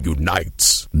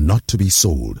unites. Not to be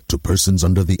sold to persons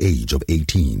under the age of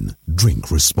 18.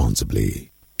 Drink responsibly.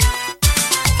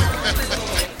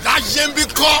 Yembi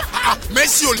ko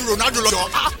Messi ò Ronaldo lọ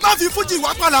má fi Fuji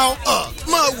wá pala o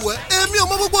má wò èmi ò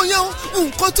mọ gbogbo yẹn o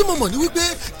nǹkan tí mo mọ̀ ní wípé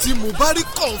tí mo bá rí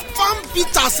confirm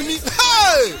bitters mi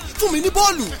fún mi ní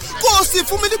bọ́ọ̀lù kó o sì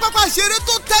fún mi ní pápá ìṣeré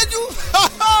tó tẹ́jú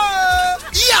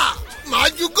yíyà máa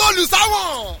ju góòlù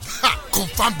sáwọn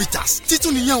confirm bitters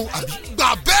títún nìyẹn o àbí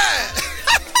gbà bẹ́ẹ̀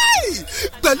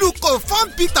pẹ̀lú confirm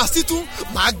bitters títún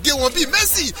máa gé wọn bíi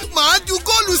Messi máa ju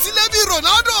góòlù sílẹ̀ bíi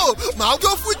Ronaldo máa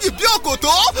jó Fuji bí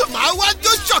òkòtó máa wá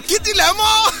jó ṣọ̀kìtìlẹ̀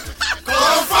mọ́.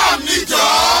 confirm níjọ́.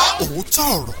 òótọ́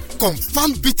ọ̀rọ̀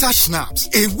confirm bitter schnapps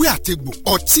ewé àtegbò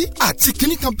ọtí àti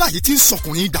kíní kan báyìí tí ń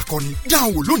sọkùnrin ìdàkọni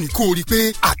dáhùn wò lónìí kó o rí i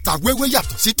pé àtàwẹ́wẹ́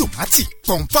yàtọ̀ sí tòmátì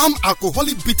confirm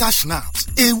alcoholic bitter schnapps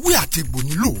ewé àtegbò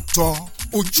ní lóòótọ́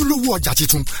ojúlówó ọjà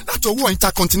tuntun látọwọ́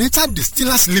Intercontinental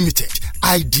Distillers Limited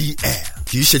IDL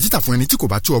kì í ṣe títà fún ẹni tí kò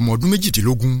bá tó ọmọ ọdún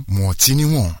méjìdínlógún mu ọtí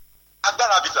níwọ̀n.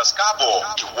 agbára bitters káàbọ̀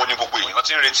ìwọ ni gbogbo èèyàn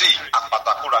ti ń retí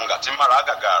àpàtàkùràǹgà tí ń mára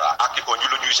gàgàrà akíkanjú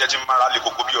lójú iṣẹ́ tí ń mára lé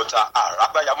koko bí ọ̀tá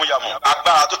àràgbá yamuyamu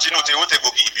agbára tó tinú tewó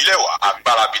tegbògi ìbílẹ̀ wá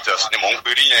agbára bitters ni mò ń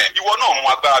perí yẹn ìwọ náà mú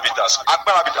agbára bitters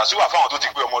wà fáwọn tó ti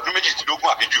pé ọmọ ọdún méjìdínlógún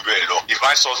àbí jù bẹ́ẹ̀ lọ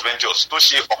Divine Source Ventures tó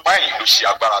ṣe ọ̀pá ẹ̀yìn ló ṣe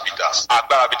agbára bitters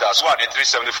wà ní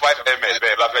 375 ml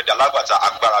bẹ́ẹ̀ bá fẹ́ dalágbàtà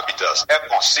agbára bitters ẹ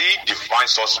kàn sí Divine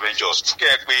Source Ventures kẹ́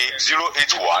ẹ pé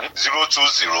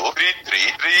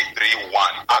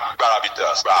 081-020-33331 agbára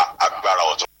bitters gba agbára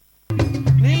ọ̀tọ̀.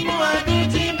 nínú ọdún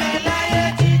tí mẹ́láyé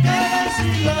ti kérésì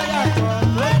ló yàtọ̀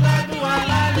tó lọ́dún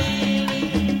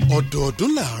alárinrin.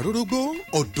 ọ̀dọ̀ọdún làárọ̀ rógbó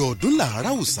ọ̀dọ̀ọdún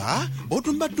làárọ̀ àwùsá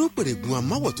bọ́dún bá dún pèrègùn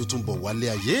amáwọ̀ tuntun bọ̀ wálé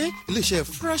ayé iléeṣẹ́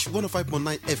fresh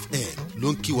 105.9 FM ló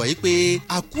ń kí wa yí pé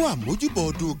a kú àmójúbọ̀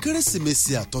ọdún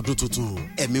kérésìmesì àtọdún tuntun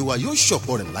ẹ̀mí wa yóò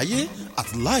ṣọ̀pọ̀ rẹ̀ láyé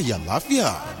àti láàyè àlàáfíà.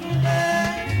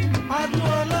 ọdún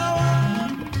olówó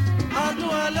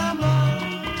ọdún ọlọ́mọ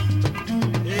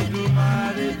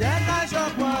Èdùmàrè jẹ́ ká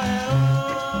ṣọ̀pọ̀ ẹ̀ o.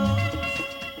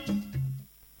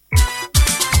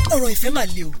 ọ̀rọ̀ ìfẹ́ máa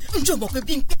le o ǹjẹ́ o mọ̀ pé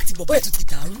bí n pè àti bọ̀bọ́ ẹ̀ tún ti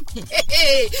dàrú.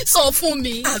 sọ fún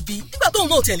mi. àbí nígbà tóun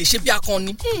náà tẹ̀lé ṣe bí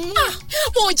akọni.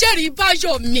 mo jẹ́rìí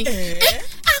báyọ̀ mi.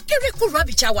 akérèkúrò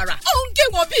àbíjáwara ó ń gé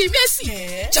wọn bíi Messi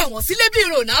já wọn sílé bíi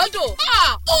Ronaldo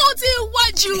ó ti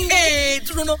wájú.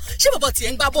 dúró ná ṣé bàbá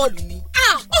tiẹ̀ ń gbá bọ́ọ̀lù ni.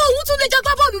 òun tún lè jẹ́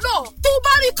gbá bọ́ọ̀lù náà tó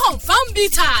bá rí confirm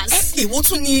bitters. èwo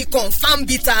tún ni confirm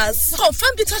bitters.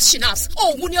 confirm bitters schnapps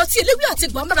òun ni ọtí eléwé àti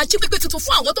gbàmára jí pépé tuntun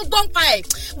fún àwọn tó gbọ́n pa ẹ̀.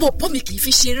 bọ̀bọ́ mi kì í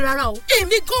fi ṣeré rárá o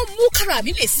èmi gan mú kára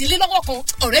mi lè sílé lọ́wọ́ kan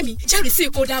ọ̀rẹ́ mi jẹ́rìí sí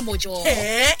kó dá mọ̀ jọ.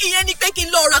 ìyẹn ni pé kí n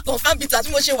lọ ra confirm bitters tí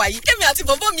mo ṣe wà yìí kémi àti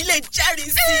bọ̀bọ́ mi lè jẹ́rìí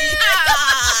sí.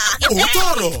 òótọ́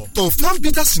ọ̀rọ̀ confirm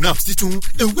bitter schnapps titun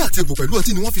ewé àtegbò pẹ̀lú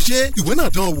ọtí ni wọ́n fi ṣe ìwé náà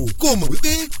dán wò kó o mọ̀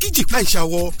wípé kíjìpá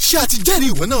ìṣàwọ̀ ṣé a ti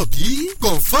jẹ́rìí ìwé náà bí.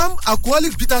 confirm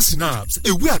alcoholic bitter schnapps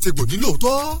ewé àtegbò ní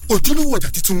lóòótọ́ ojúlówó ọjà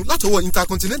titun látọwọ́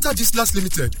Intercontinental Distillers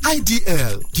Limited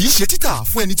IDL kì í ṣe títà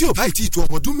fún ẹni tí ò bá ì tí ì tó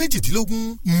ọmọ ọdún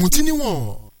méjìdínlógún mutí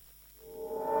níwọ̀n.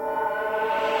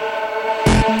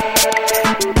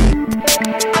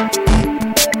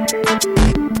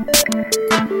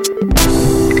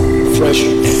 Fresh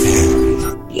FM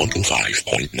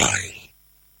 105.9.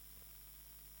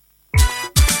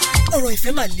 ọ̀rọ̀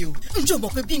ìfẹ́ máa le o ǹjẹ́ o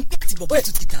mọ̀ pé bí n pè àti bọ̀bọ́ ẹ̀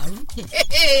tún ti dàrú.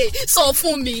 sọ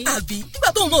fún mi. àbí nígbà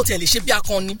tóun náà tẹ̀lé ṣe bí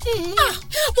akọni.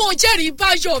 mo jẹ́rìí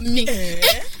báyọ̀ mi.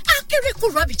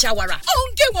 akérèkúrò àbíjáwara ó ń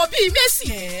gé wọn bíi Messi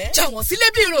já wọn sílé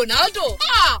bíi Ronaldo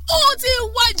ó ti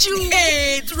wájú.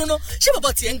 dúró ná ṣé bàbá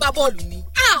tiẹ̀ ń gbá bọ́ọ̀lù ni.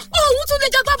 òun tún lè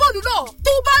jẹ́ gbá bọ́ọ̀lù náà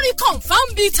tó bá rí confirm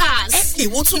bitters.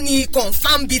 èwo tún ni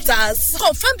confirm bitters.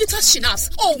 confirm bitters schnapps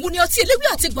òun ni ọtí eléwé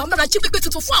àti gbàmára jí pépé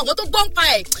tuntun fún àwọn tó gbọ́n pa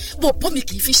ẹ̀. bọ̀bọ́ mi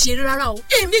kì í fi ṣeré rárá o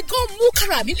èmi gan mú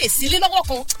kára mi lè sílé lọ́wọ́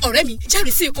kan ọ̀rẹ́ mi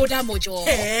jẹ́rìí sí kó dá mọ̀ jọ.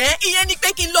 ìyẹn ni pé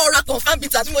kí n lọ ra confirm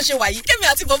bitters tí mo ṣe wà yìí kémi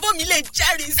àti bọ̀bọ́ mi lè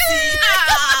jẹ́rìí sí.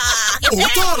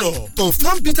 òótọ́ ọ̀rọ̀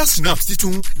confirm bitter schnapps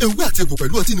titun ewé àtegbò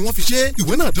pẹ̀lú ọtí ni wọ́n fi ṣe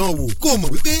ìwé náà dán wò kó o mọ̀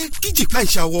wípé kíjìpá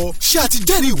ìṣàwọ̀ ṣé a ti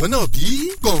jẹ́rìí ìwé náà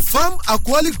bí. confirm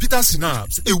alcoholic bitter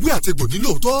schnapps ewé àtegbò ní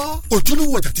lóòótọ́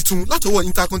ojúlówó ọjà titun látọwọ́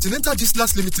Intercontinental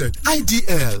Distillers Limited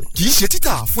IDL kì í ṣe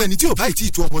títà fún ẹni tí ò bá ì tí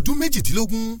ì tó ọmọ ọdún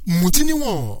méjìdínlógún mutí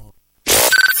níwọ̀n.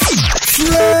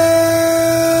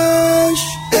 Fresh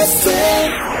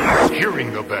FM.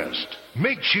 Hearing the best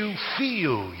makes you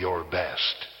feel your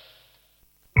best.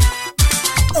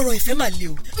 ọ̀rọ̀ ìfẹ́ máa le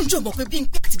o ǹjẹ́ o mọ̀ pé bí n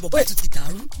pè àti bọ̀bọ́ ẹ̀ tún ti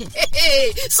dàrú.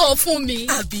 sọ fún mi.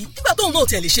 àbí nígbà tóun náà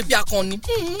tẹ̀lé ṣe bí akọni.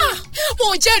 mo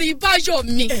jẹ́rìí báyọ̀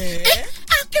mi.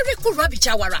 akérèkúrò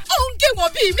àbíjáwara ó ń gé wọn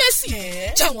bíi Messi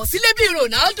já wọn sílé bíi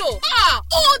Ronaldo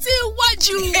ó ti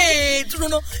wájú. dúró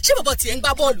ná ṣé bàbá tiẹ̀ ń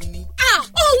gbá bọ́ọ̀lù ni.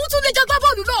 òun tún lè jágbá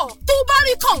bọ́ọ̀lù náà tó bá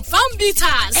rí confam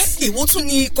bitters. Èwo tún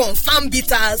ni confam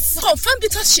bitters? Confam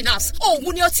bitters schnapps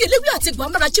òun ni ọtí eléwé àti egbò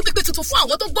amárají pépé tuntun fún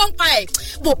àwọn tó gbọ́n pa ẹ̀.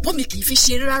 Bọ̀bọ́ mi kì í fi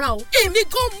ṣeré rárá o. Èmi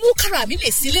gan mú kára mi lè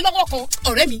sílé lọ́wọ́ kan.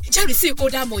 Ọ̀rẹ́ mi jẹ́rìí sí kó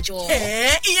dá mọ̀ jọ.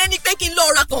 Ìyẹn ni pé kí n lọ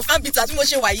ra confam bitters tí mo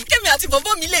ṣe wà yìí kémi àti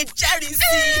bọ̀bọ́ mi lè jẹ́rìí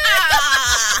sí.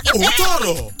 Òótọ́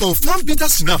ọ̀rọ̀ confam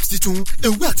bitters schnapps titun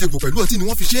ewé àti egbò pẹ̀lú ọtí ni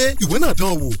wọ́n fi ṣe. Ìwọ náà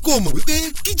dán wò kó o mọ̀ wípé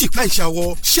kíjìpá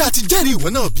ìṣàwọ̀ ṣé a ti jẹ́rìí ìwọ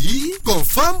náà bí?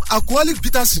 Confam alcoholic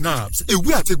bitters schnapps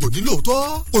ewé àti egbò ní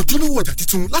lóòótọ́. Ojúlówó ọjà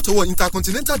titun látọwọ́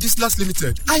Intercontinental Distillers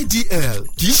Limited IDL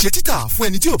kì í ṣe títà fún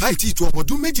ẹni tí ò bá ì tí ì tó ọmọ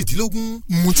ọdún méjìdínlógún.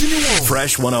 Mutí níwọ̀n.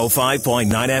 Fresh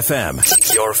 105.9 FM,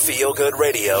 your feel-good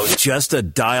radio, just a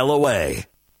dial away.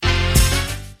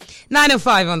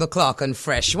 9:05 on the clock on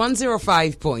Fresh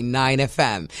 105.9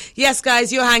 FM. Yes,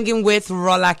 guys, you're hanging with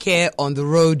Rolake on the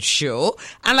Roadshow.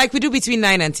 And like we do between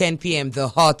 9 and 10 p.m., the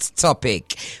hot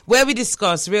topic, where we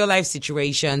discuss real-life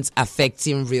situations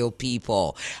affecting real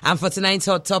people. And for tonight's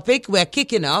hot topic, we're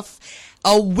kicking off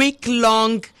a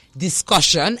week-long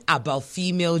discussion about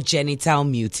female genital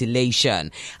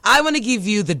mutilation. I want to give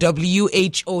you the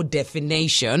WHO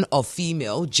definition of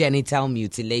female genital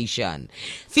mutilation.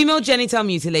 Female genital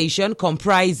mutilation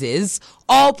comprises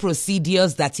all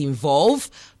procedures that involve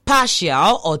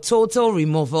partial or total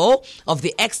removal of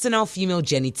the external female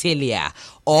genitalia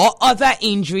or other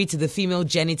injury to the female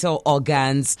genital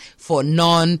organs for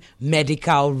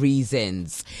non-medical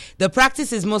reasons. The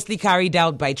practice is mostly carried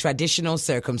out by traditional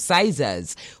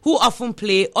circumcisers who often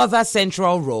play other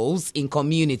central roles in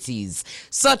communities,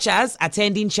 such as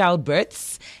attending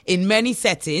childbirths. In many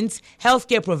settings,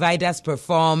 healthcare providers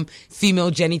perform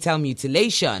female genital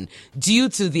mutilation due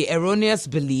to the erroneous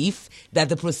belief that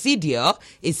the procedure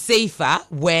is safer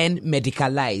when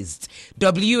medicalized.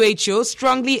 WHO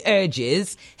strongly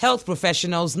urges health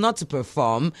professionals not to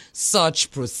perform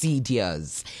such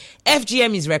procedures.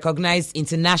 FGM is recognized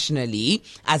internationally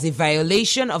as a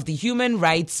violation of the human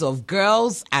rights of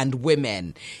girls and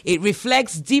women. It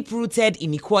reflects deep-rooted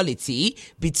inequality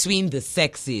between the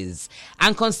sexes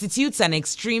and constitutes an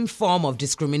extreme form of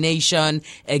discrimination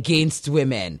against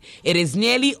women. It is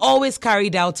nearly always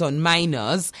carried out on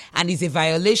minors and is a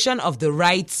violation of the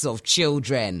rights of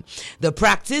children. The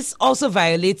practice also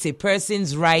violates a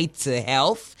person's right to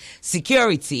health,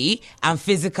 security, and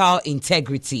physical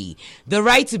integrity. The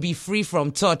right to be free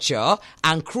from torture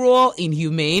and cruel,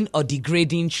 inhumane, or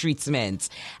degrading treatment,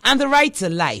 and the right to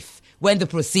life when the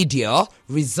procedure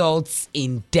results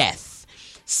in death.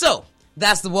 So,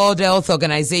 that's the World Health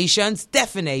Organization's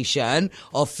definition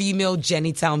of female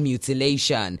genital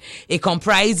mutilation. It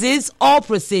comprises all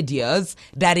procedures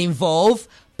that involve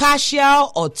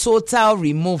partial or total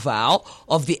removal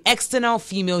of the external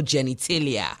female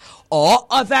genitalia or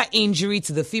other injury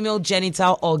to the female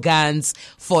genital organs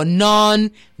for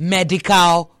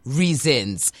non-medical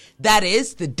reasons. That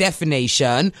is the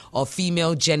definition of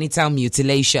female genital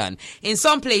mutilation. In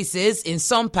some places, in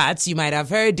some parts, you might have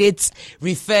heard it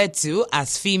referred to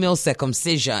as female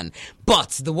circumcision.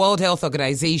 But the World Health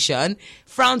Organization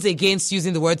frowns against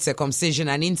using the word circumcision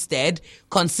and instead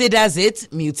considers it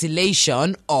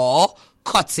mutilation or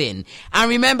cutting. And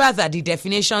remember that the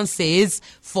definition says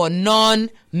for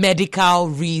non-medical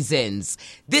reasons.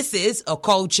 This is a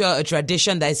culture, a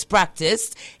tradition that is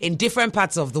practiced in different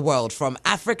parts of the world, from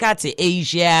Africa to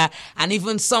Asia and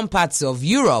even some parts of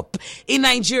Europe. In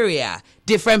Nigeria,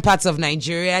 different parts of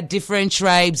Nigeria, different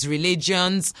tribes,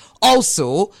 religions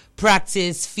also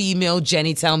practice female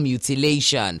genital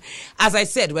mutilation. As I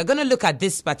said, we're going to look at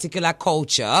this particular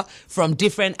culture from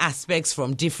different aspects,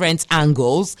 from different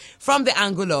angles, from the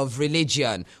angle of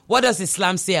religion. What does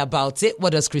Islam say about it?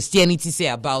 What does Christianity say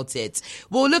about it?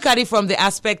 We'll look at it from the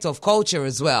aspect of culture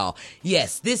as well.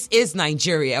 Yes, this is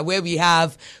Nigeria, where we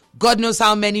have God knows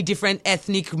how many different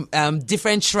ethnic,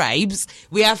 different tribes.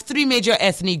 We have 3 major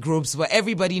ethnic groups, but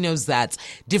everybody knows that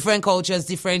different cultures,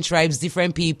 different tribes,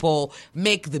 different people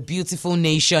make the beautiful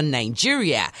nation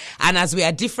Nigeria. And as we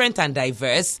are different and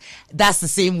diverse, that's the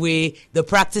same way the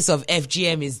practice of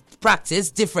FGM is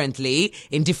practiced differently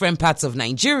in different parts of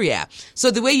Nigeria.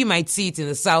 So the way you might see it in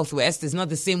the southwest is not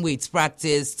the same way it's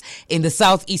practiced in the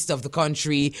southeast of the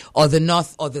country or the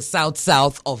north or the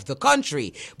south of the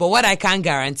country. But what I can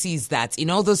guarantee is that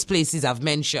in all those places I've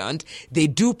mentioned, they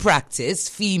do practice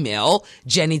female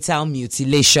genital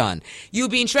mutilation. You'll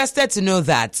be interested to know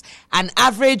that an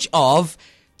average of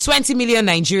 20 million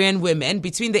Nigerian women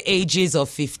between the ages of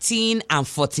 15 and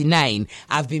 49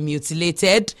 have been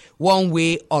mutilated one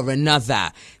way or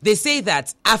another. They say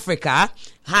that Africa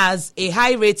has a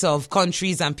high rate of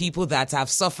countries and people that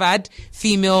have suffered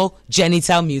female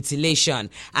genital mutilation.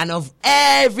 And of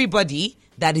everybody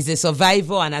that is a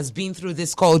survivor and has been through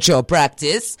this culture or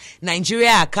practice,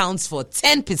 Nigeria accounts for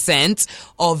 10%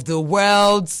 of the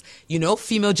world's,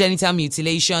 female genital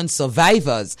mutilation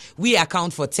survivors. We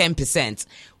account for 10%.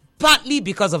 Partly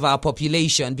because of our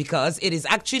population, because it is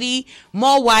actually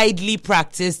more widely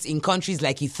practiced in countries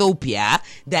like Ethiopia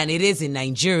than it is in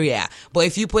Nigeria. But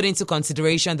if you put into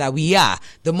consideration that we are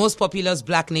the most populous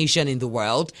black nation in the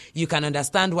world, you can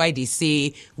understand why they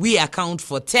say we account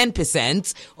for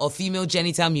 10% of female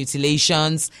genital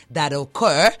mutilations that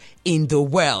occur in the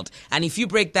world. And if you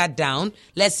break that down,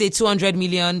 let's say 200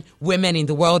 million women in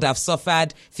the world have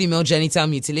suffered female genital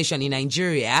mutilation. In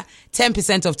Nigeria,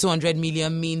 10% of 200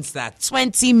 million means that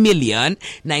 20 million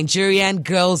Nigerian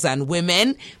girls and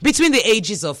women between the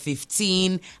ages of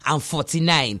 15 and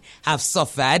 49 have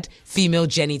suffered female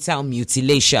genital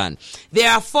mutilation. There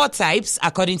are 4 types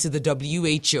according to the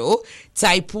WHO.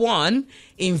 Type 1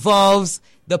 involves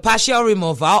the partial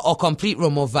removal or complete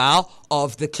removal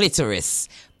of the clitoris.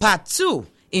 Part 2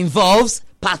 involves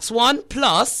Part 1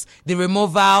 plus the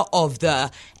removal of the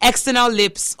external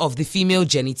lips of the female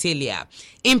genitalia.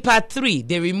 In Part 3,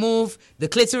 they remove the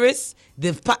clitoris,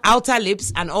 the outer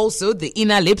lips, and also the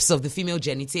inner lips of the female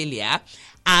genitalia.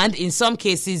 And in some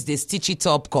cases, they stitch it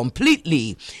up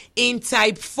completely. In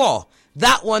Type 4,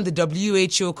 that one the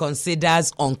WHO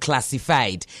considers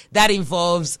unclassified. That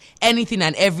involves anything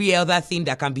and every other thing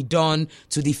that can be done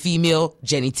to the female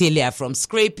genitalia, from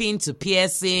scraping to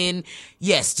piercing,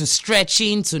 yes, to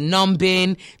stretching, to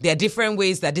numbing. There are different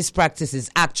ways that this practice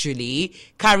is actually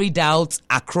carried out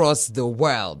across the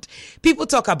world. People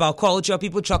talk about culture,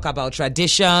 people talk about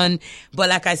tradition, but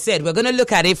like I said, we're going to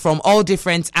look at it from all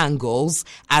different angles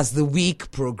as the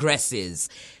week progresses.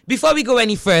 Before we go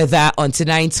any further on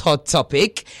tonight's hot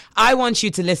topic, I want you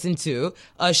to listen to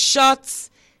a short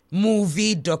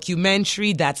movie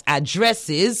documentary that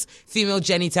addresses female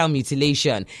genital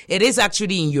mutilation. It is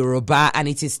actually in Yoruba and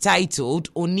it is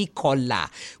titled Onikola,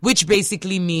 which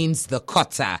basically means the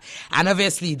cutter. And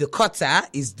obviously the cutter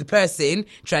is the person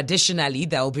traditionally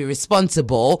that will be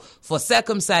responsible for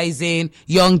circumcising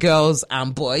young girls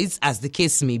and boys, as the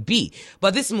case may be.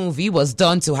 But this movie was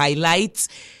done to highlight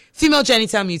female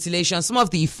genital mutilation, some of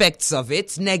the effects of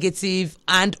it, negative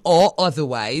and or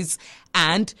otherwise.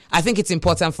 And I think it's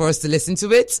important for us to listen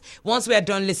to it. Once we are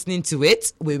done listening to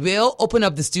it, we will open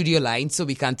up the studio line so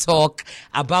we can talk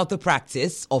about the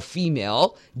practice of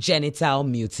female genital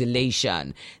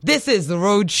mutilation. This is the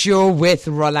Roadshow with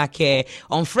Rolake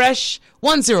on Fresh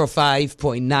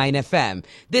 105.9 FM.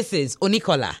 This is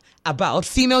Onikola about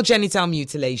female genital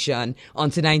mutilation on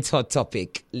tonight's hot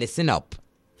topic. Listen up.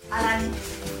 Alani,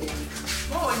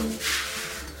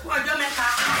 ọjọ́ mẹ́ta,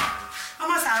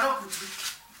 ọmọ sàárọ̀ kùtù.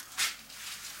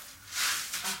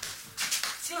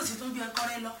 Sí òsì tó ń bí ọkọ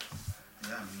rẹ lọ.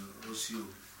 Ìyá mi ó sí o.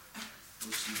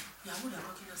 Ìyàwó rẹ̀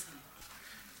kọ́ kí ló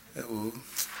ṣẹlẹ̀? Ẹ wo,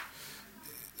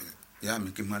 ìyá mi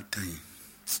kí n má tàn yín.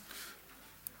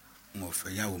 Mo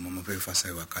fẹ́ yàwó mo fẹ́ fàṣà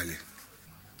ìwà kalẹ̀.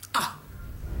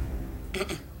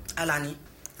 Alani,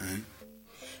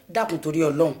 dákun torí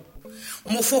Ọlọ́run,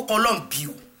 mo fọkọ Ọlọ́run bí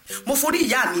o. Mo forí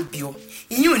ìyá mi bí o.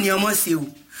 Ìyín ò ní ọmọ ṣe o.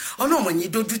 Ọlọ́mọ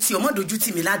yín dojú tì ọmọ dojú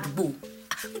tì mí ládùúgbò.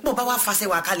 Nígbà bá wá fàṣẹ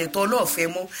wà kalẹ̀ tó ọlọ́ọ̀fẹ́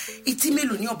mọ́. Ìtí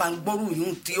mélòó ni ọba ń gbọ́rù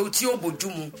yún tí ó bójú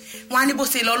mu. Wọ́n á ní bó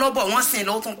ṣe lọ lọ́bọ̀ wọ́n sìn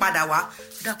lọ tún padà wá.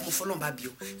 Dákun mo fọlọ́run bá bí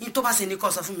o. Yín tó bá ṣe ní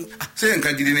kó sọ fún mi. Ṣé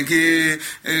nǹkan gidi ni kí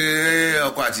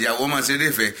ọkọ àti ìyàwó máa ṣe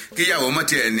léfẹ̀ẹ́ kí ìyàwó má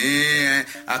tiẹ̀ ní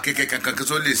akẹ́kẹ́ kankan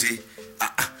tó lè ṣe.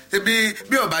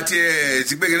 Bí ọba tiẹ̀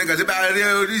ti gbé kínní kan tí bá rí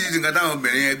oríṣiríṣi nǹkan táwọn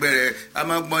obìnrin ẹgbẹ́ rẹ̀ á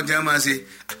máa gbọ́n tí wọ́n máa ṣe.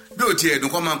 Bí ò tiẹ̀ dùn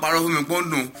kọ́ máa parọ́ fún mi pọ́n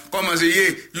dùn kọ́ máa ṣe yé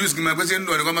yúùsì kí n máa pẹ́ sí ń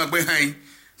dùn ní kọ́ máa pẹ́ hàn yín.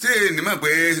 Ṣé ní máa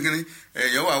pẹ́ kínní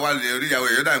èèyàn wà lórí ìyàwó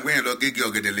èèyàn dà ń pẹ́ yẹn lọ gégi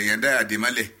ọ̀gẹ̀dẹ̀ lèèyàn dá àdè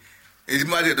mọ́lẹ̀. Èyí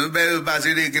mo bá tiẹ̀ tó bẹ́ẹ̀ bá ṣe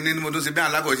rí kínní ni mo tó ṣe bí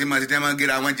alákọ̀ọ́sí máa ṣe tí wọ́n máa ń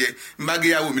géra wọn jẹ. N bá gé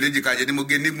ìyàwó mi léjì kájẹ ni mo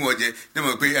gé nígbùn ọ̀jẹ ní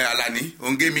mo pé Alani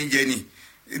òun gé mi jẹ ni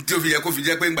tí ó fi yẹ kó fi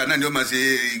jẹ́ pé ńgbà náà ni ó máa ṣe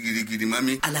gìrìgìrì mọ́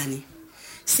mi. Alani,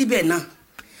 síbẹ̀ náà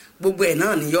gbogbo ẹ̀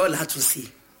náà ni yóò látúnṣe.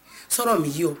 Sọ̀rọ̀ mi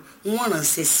yìí o, wọ́n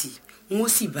ránṣẹ́ sí i, wọ́n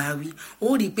sì bá wí,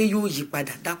 ó rí i pé yóò yí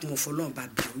padà. Dákun mo fọlọ́run bá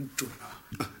bí ó jò.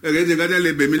 Ẹ̀rẹ́ ti kájá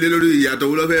lè bẹ̀mí lé lórí ìyàtọ̀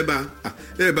wo lọ́fẹ́ bá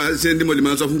ẹ bá ṣe ní mo lè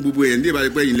máa sọ fún gbogbo ẹ̀ ní ìbára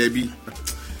pẹ́ yìí lẹ́bi.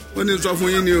 Wọ́n ní sọ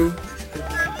fún yín ni o.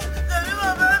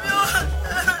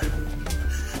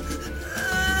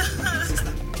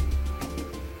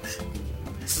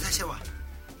 Ṣẹ́wà,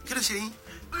 kí ló ṣe yín?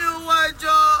 Mi ò wá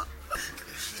jọ.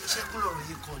 Ṣé kó lọ́rọ̀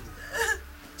yín kọ́ ni?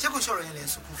 Ṣé kò ṣọ̀rọ̀ yẹn lẹ́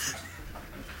sunkún fún mi?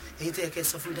 Ẹ̀yin tẹ́ ẹ kẹ́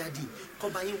sọ fún dádì kọ́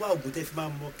bá yín wá ògùn tẹ́ fi máa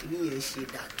mọ kí ní yẹn ṣe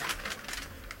dáadáa.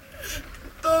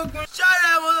 Ogun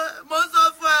ṣọ́rẹ́ mo sọ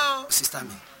fún ẹ o. Sísítà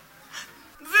mi.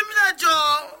 Fi mí lẹ́jọ́.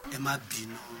 Ẹ má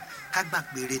bínú, ká gbà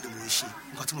péré ni mo ń ṣe.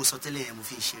 Nǹkan tí mo sọ tẹ́lẹ̀ yẹn mo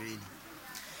fi ń ṣeré ni.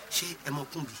 ṣé ẹ mọ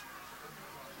Kúnbi?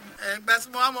 Ẹgbẹ́ tí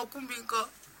mo wá mọ Kúnbi nǹkan.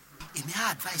 Èmi á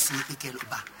advice yín pé kẹ́ lọ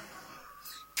bá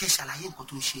kẹ́ ṣàlàyé nǹkan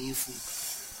tó ń ṣe yín fún.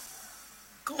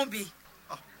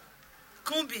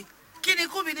 Kúnbi kí ni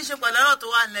Kúnbi ní ṣe pẹ̀lú ọ̀rọ̀ tó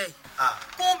wà nílẹ̀?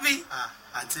 Kúnbi.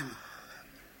 Àǹtí mi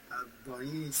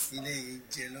àgbọ̀nyìn ìsílẹ̀ yìí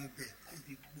jẹ lọ́bẹ̀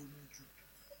Kúnbi gbóná jù.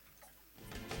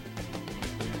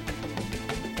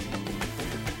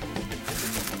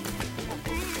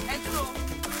 Ẹ dúró.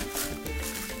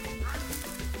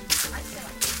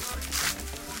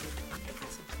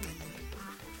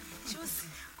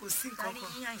 Kò sí nǹkan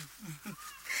kan.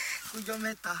 Kújọ́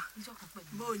mẹ́ta.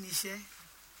 Bó o níṣẹ́?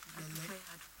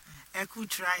 Ẹ kú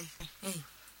try.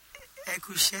 Ẹ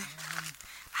kú iṣẹ́.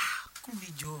 Kúnbi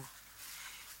jọ,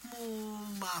 mo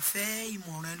máa fẹ́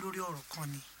ìmọ̀ràn lórí ọ̀rọ̀ kan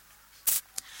ni.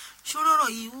 Ṣọ́rọ̀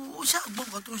yìí ó ṣàgbọ́n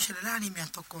nǹkan tó ń ṣẹlẹ̀ láàrin mi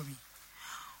àtọkọ mi.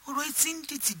 Ọ̀rọ̀ yìí ti ń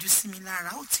dìtìjú sí mi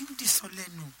lára, ó ti ń dìsọ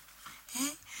lẹ́nu.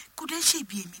 Kò dé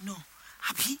ṣèbí èmi náà.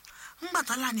 Àbí ńgbà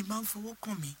tá láàrin bá ń fọwọ́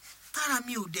kàn mí, tára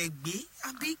mi ò dẹ̀ gbé,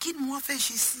 àbí kí ni wọ́n fẹ́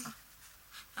ṣe sí?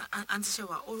 Àǹtí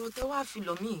Ṣẹ̀wà, ọ̀rọ̀ tẹ́ wá fi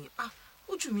lọ̀ mí,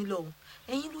 ó jù mí lọ o.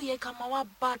 Ẹ̀yin ló yẹ ká máa wá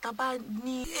bá tá bá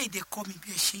ní. Èdè kọ́ mi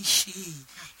bí ẹ ṣe ń ṣe.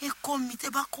 Ẹ kọ́ mi,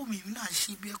 tẹ́ bá kọ́ mi náà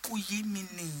ṣe bí ẹ kó yé mi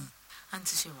ni.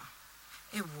 Àǹtí Ṣẹ̀wà,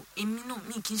 ẹ wò, èmi náà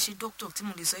mi kì í ṣe dókítà tí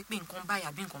mo lè sọ pé nǹkan báyìí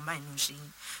àbí nǹkan báyìí ló ń ṣe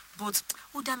yín. But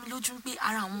ó dá mi lójú pé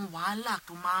ara àwọn wàhálà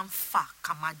tó máa ń fà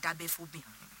ká máa dábẹ́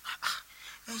fóbìnrin.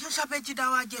 Ṣé sábẹ́ dídá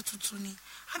wa jẹ́ tuntun ni?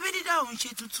 Abẹ́ dídá òun ṣe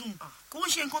tuntun. Kò ń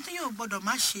ṣe nǹkan tí yóò gbọ́dọ̀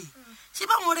má ṣe. Ṣé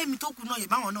báwọn ọ̀rẹ́ mi tó kù náà yẹ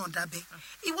báwọn náà dábẹ́?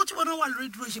 Ìwọ tí wọn náà wà lórí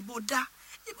dúró ṣe bó dá.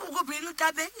 Gbogbo obìnrin ló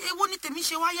dábẹ́. Èwo ni tèmi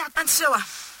ṣe wáyà? Àǹtí Ṣẹ̀wà,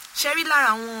 ṣe rí lára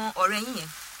àwọn ọ̀rẹ́ yín yẹn,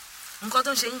 nǹkan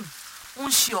tó ń ṣe yín, ó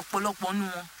ń ṣe ọ̀pọ̀lọpọ̀ nú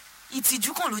wọn.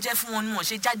 Ìtìjú kan ló jẹ́ fún wọn ni wọ́n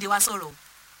ṣe jáde wá sọ̀rọ̀.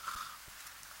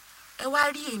 Ẹ wá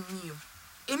rí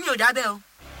èmi ò dábẹ́ o,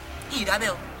 ìyí dábẹ́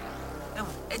o. Ẹ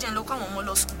wò, ẹ jẹ́ ń lọ kọ́ àwọn ọmọ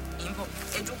lọ sùn, ì ń bọ̀,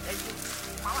 ẹ jó.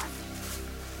 Máa wà.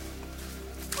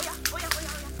 Óyá.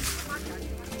 Má jáde.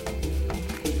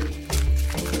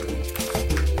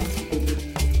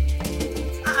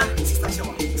 Sísá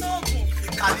Ṣẹ̀wà.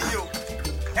 Ìkànnì yìí o.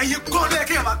 Ẹ̀yin gan ló yẹ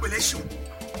kéèyàn máa pèlè ṣù.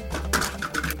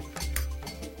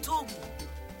 Tóògùn.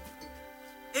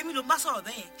 Èmi ló bá sọ̀rọ̀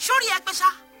bẹ́yẹn. Sórí ẹ pé ṣá.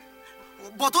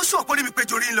 Bọ̀ tó ṣù ọ̀pọ̀ orí mi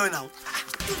péjú orí ń lọ ìnáwó.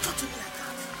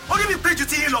 Orí mi péjú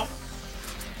ti yín lọ.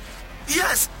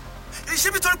 Yes.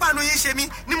 Ṣé bí torí pàánù yín ṣe mí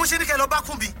ni mo ṣe ní kẹ́ lọ bá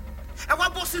Kúnbi? Ẹ wá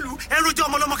bọ́ sílùú ẹ rojọ́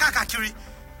ọmọ ọlọ́mọ káàkiri.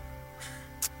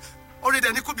 Orí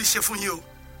dẹ̀ ní Kúnbi ṣe fún yín o.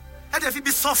 Ẹ dẹ̀ fi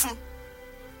bí sọ fún.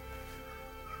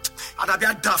 Àdàbí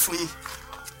á dà fún yín.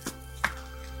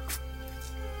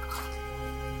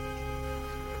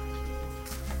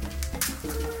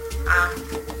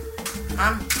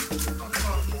 Mami,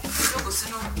 jókòó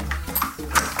sínú.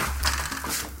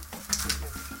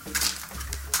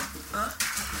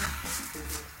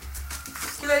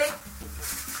 Kí ló dé?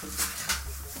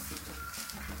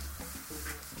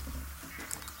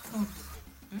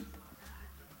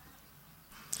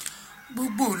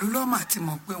 Gbogbo òlú lọ́mọ àti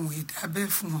mọ̀ pé òun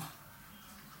ìdábẹ́ fún wọn.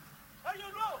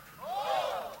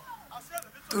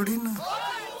 Torí náà,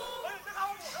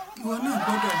 ìwọ náà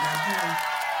gbọ́dọ̀ dábẹ́ o.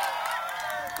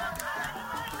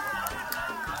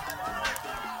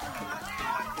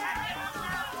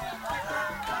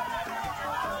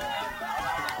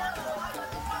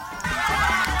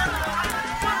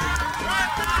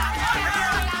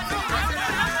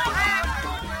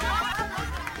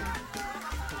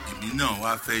 náà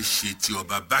wá fẹ́ ṣe ti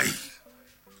ọba báyìí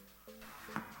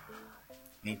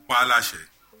mo pa á láṣẹ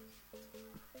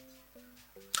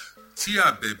tí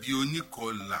Àbẹ̀bí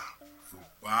Oníkọlà kò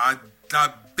bá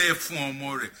dábẹ́ fún ọmọ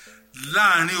rẹ̀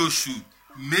láàrin oṣù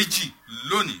méjì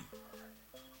lónìí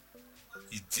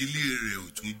ìdílé rẹ̀ ò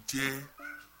tún jẹ́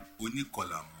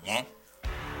Oníkọlà mọ́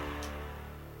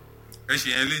ẹ ṣe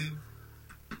yẹn lẹ́nu.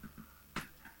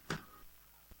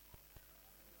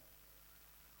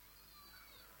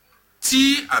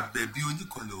 tí Àbẹ̀bí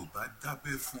Oníkọlà ò bá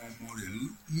dábẹ́ fún ọmọ rẹ̀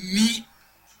ní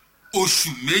oṣù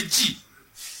méjì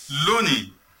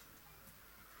lónìí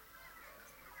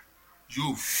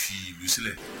yóò fi ìlú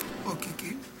sílẹ̀. Òkìkí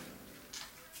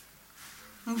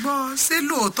ń gbọ́ ṣé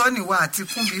lóòótọ́ nìwọ àti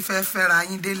Kúnbi fẹ́ fẹ́ra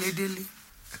yín délédélé.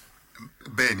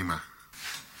 Bẹ́ẹ̀ ni mà.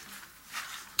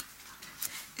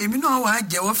 èmi náà wàá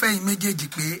jẹ́wọ́ fẹ́yìn méjèèjì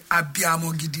pé abiyamọ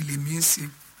gidi lèmi ń ṣe.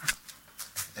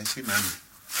 ẹ ṣé màmí.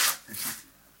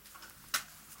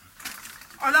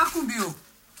 Ọlákúnbi o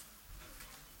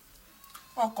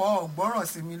ọkọ ọgbọ́rọ̀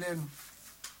sí mi lẹ́nu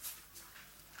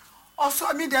ọsọ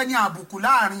mi dẹni àbùkù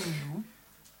láàrin ìlú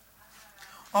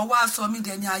ọwọ́ aṣọ mi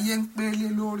dẹni ayé ń pélé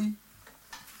lórí.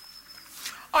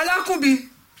 Ọlákúnbi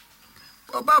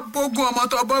ọba bógún ọmọ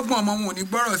tó bọ́gbọ̀n ọmọ wọn ò ní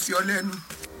gbọ́rọ̀ sí ọ lẹ́nu.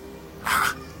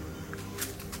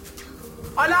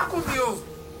 Ọlákúnbi o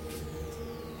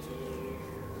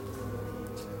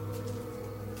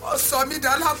ó sọ mí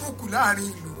dá lábùkù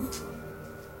láàrin ìlú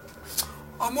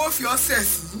ọmọ òfin ọ̀sẹ̀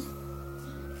sí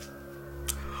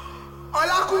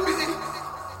ọlákùnmí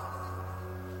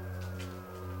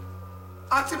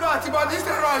àtìlọ àtibọ̀ ní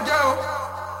sẹ́rọ̀ ọjọ́ o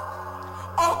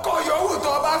ọkọ yòówù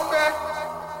tó bá fẹ́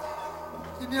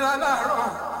ìnira láàárọ̀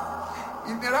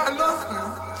ìnira lọ́sàn-án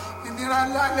ìnira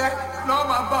lálẹ́ lọ́ọ́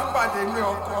máa bá pàdé ní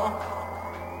ọkọ.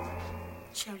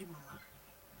 ṣẹ́rí màmá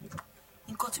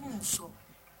nǹkan tí mò ń sọ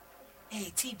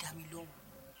tí ì dá mi lóhùn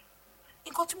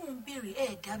nǹkan tí mò ń béèrè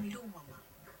dá mi lóhùn màmá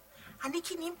àní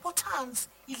kí ni importance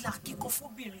ìlà kíkọ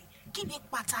fóbìnrin kí ni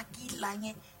pàtàkì ìlà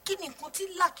yẹn kí ni nǹkan tí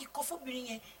ìlà kíkọ fóbìnrin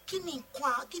yẹn kí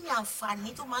ni àǹfààní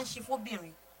tó máa ń ṣe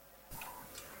fóbìnrin.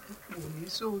 kò ní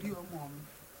sórí ọmọ mi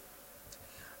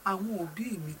àwọn òbí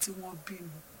mi tí wọ́n bí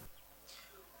mi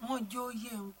wọ́n jẹ́ ó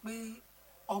yé ń pé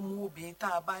ọmọ obìnrin tá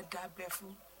a bá dábẹ́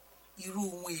fún irú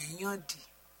ohun èèyàn dì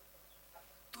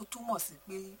tó túmọ̀ sí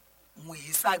pé òun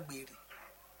èyí ṣàgbèrè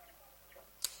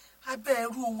abẹ́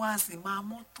irú wọn a sì máa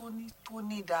mọ́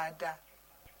tónítóní dáadáa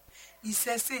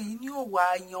ìṣẹ̀ṣe yìí ní òwò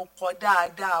àyànkọ́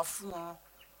dáadáa fún un.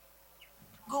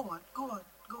 go on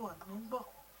mo ń bọ̀.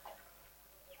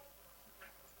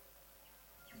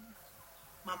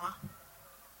 màmá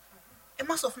ẹ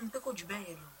má sọ fún mi pé kò jù bẹ́ẹ̀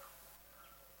yẹn lọ.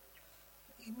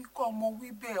 èmi kọ́ ọmọ wí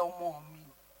bẹ́ẹ̀ ọmọ mi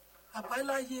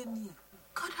àbáláyé ni.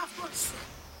 God have mercy.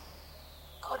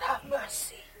 God have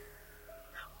mercy.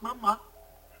 Mama.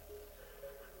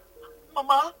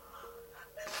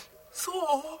 So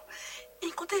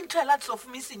nǹkan tẹ́ ń try láti sọ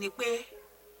fún mi sì ni pé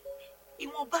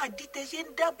ìwọ̀nba àdìtẹ̀ ṣe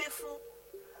ń dábẹ́ fún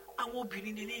àwọn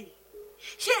obìnrin lélẹ́yìí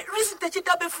ṣé reason tẹ́ ṣe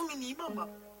dábẹ́ fún mi nìyí màmá.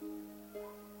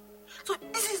 So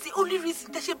this is the only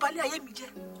reason tẹ́ ṣe balẹ̀ ayé mi jẹ́.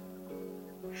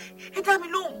 Ẹ dá mi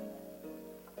lóhùn.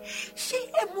 Ṣé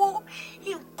ẹ mọ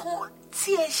nǹkan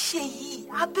tí ẹ ṣe yìí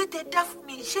abẹ́tẹ̀ dá fún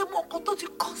mi ṣé mọ nǹkan tó ti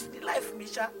cost ní life mi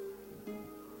ṣá?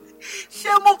 Ṣé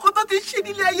mọ nǹkan tó ti ṣe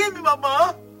nílé ayé mi màmá?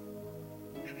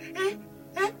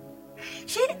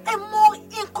 Ṣé ẹ mọ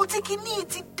nǹkan tí kìíní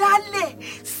ti dálẹ̀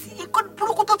sí nǹkan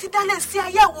burúkú tó ti dálẹ̀ sí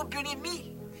ayé àwọn obìnrin mi?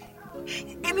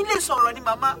 Èmi lè sọ̀rọ̀ ni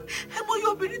màmá ẹ mọ iye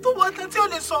obìnrin tó wọ́n tán tí ó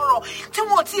lè sọ̀rọ̀ tí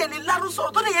wọ́n ti lè lárú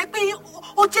sọ̀rọ̀ tó lè yẹ pé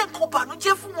ó jẹ́ nǹkan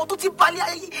bànújẹ́ fún wọn tó ti balẹ̀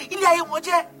ilé ayé wọn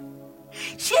jẹ́.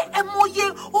 Ṣé ẹ mọ iye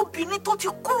obìnrin tó ti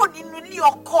kúrò nínú ilé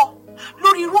ọkọ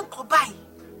lórí irú nǹkan báyìí?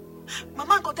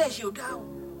 Màmá nǹkan tẹ́ ẹ ṣe ò dáa o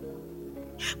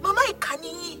màmá ìkànnì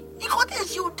yìí nǹkan tẹ́ ẹ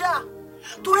ṣe ò dáa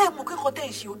torí ẹ mọ̀ pé nǹkan tẹ́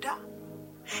ẹ ṣe ò dáa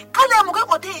kálẹ̀ ẹ mọ̀ pé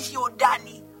nǹkan tẹ́ ẹ ṣe ò dáa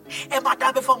ni ẹ máa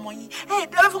dábẹ́ fọmọ yín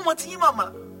dábẹ́ fọmọ tí yín màmá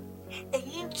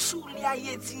ẹ̀yin tú ilé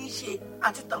ayé tí ń ṣe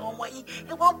àti tàwọn ọmọ yín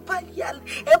ẹ wọ́n bá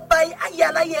ayé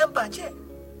aláyé ẹ bàjẹ́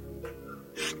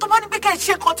tó bá ní pé kẹ́ ẹ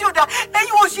ṣe nǹkan tí ò dáa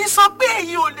ẹ̀yin ò sì sọ pé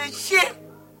ẹ̀yin ò lè ṣe.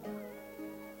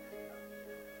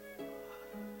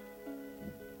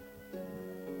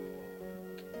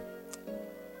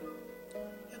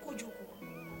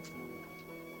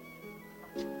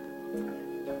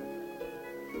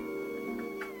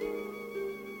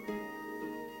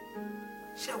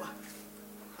 Ṣẹ́wà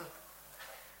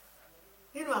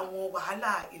nínú àwọn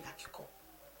wàhálà ìlà kíkọ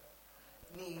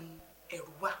ní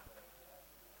ẹ̀rù wà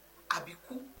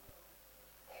àbíkú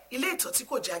ilé ìtọ̀ tí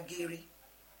kò já geere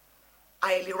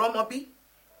àìlèrọ́mọ bí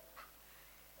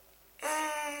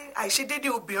àìṣedédé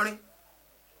obìnrin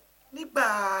nígbà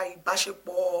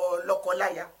ìbáṣepọ̀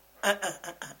lọ́kọláya.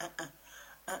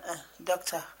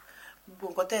 dókítà gbogbo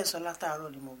nǹkan tẹ́ ẹ̀ sọ látàárọ̀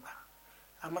ni mo gbà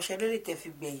àmọ́ ṣe lórí tẹ́ fi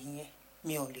gbẹ̀yìn yẹn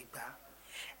mi ò lè gbà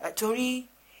á torí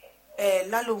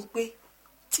lálóhùn pé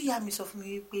tíyá mi sọ fún mi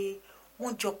wípé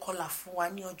wọ́n jọ kọlà fún wa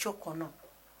ní ọjọ́ kan náà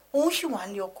òun sì wà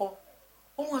lé ọkọ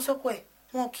òun àsọkọ ẹ̀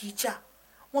wọn kì í jà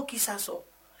wọn kì í sásọ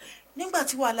nígbà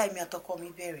tí wàhálà èmi àtọkọ mi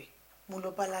bẹ̀rẹ̀ mo lọ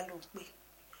bá lálóhùn pé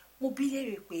mo bí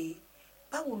léèrè pé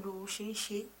báwo ló ṣe é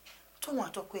ṣe tóun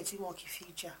àtọkọ ẹ̀ tí wọn kì í fi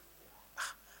jà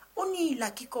ó ní ìlà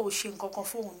kíkọ ò ṣe nǹkan kan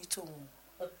fóun ní tòun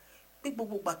pé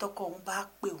gbogbo gbàtọkọ òun bá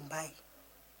pè òun báyìí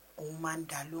òun máa ń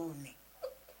dá lóhùn ni.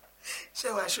 ṣé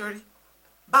wàá sórí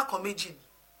bákan méjì ni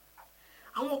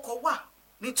àwọn kan wà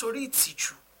nítorí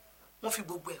ìtìjú wọ́n fi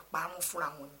gbogbo ẹ̀ parun fúnra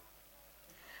wọn ni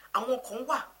àwọn kan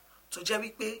wà tó jẹ́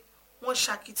wípé wọ́n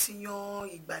ṣakitiyan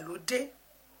ìgbàlódé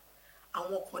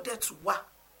àwọn kan dẹ̀ tún wà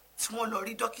tí wọ́n lọ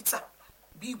rí dókítà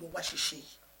bí ìwọ wá ṣe ṣe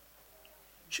yìí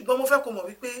ṣùgbọ́n mo fẹ́ kó mọ̀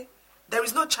wípé there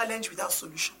is no challenge without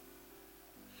solution.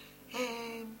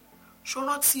 ṣó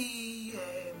rántí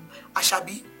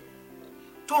àṣàbí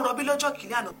tó ń rọbí lọ́jọ́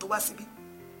kìíní àná tó wá síbí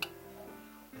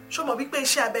ṣó mọ̀ wípé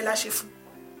iṣẹ́ abẹ la ṣe fún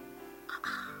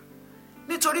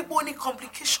nítorí pé ó ní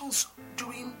complications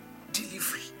during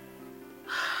delivery.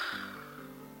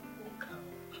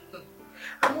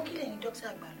 àwọn kí lẹ́yìn dókítà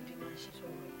àgbàlódé máa ń ṣe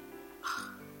sọ̀rọ̀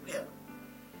yìí.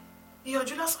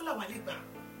 ìyànjú lásán làwọn lè gbà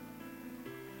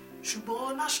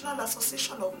ṣùgbọ́n National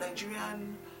Association of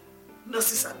Nigerian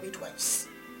Nurses and Midwives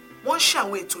wọ́n ṣe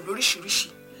àwọn ètò lóríṣiríṣi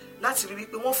láti rí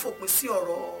wípé wọ́n fòpin sí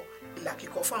ọ̀rọ̀ ìlà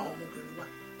kíkọ fún àwọn ọmọbìnrin wa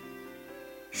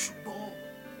ṣùgbọ́n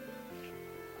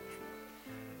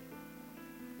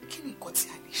kí ni nǹkan tí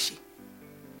a lè ṣe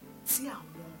tí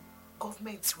àwọn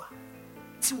gọ́fìmẹ̀ntì wa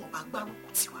tí wọ́n bá gbárùkù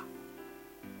tiwa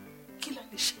kí la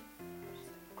lè ṣe?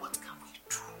 What can we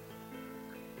do?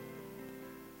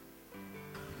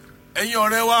 ẹ̀yin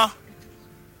ọ̀rẹ́ wa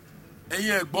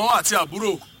ẹ̀yin ẹ̀gbọ́n àti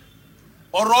àbúrò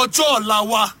ọ̀rọ̀ ọjọ́ ọ̀la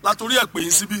wa látòrí ẹ̀ pè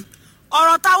yín síbí.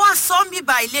 ọ̀rọ̀ táwa sọ ń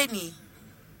bíbá ilé ni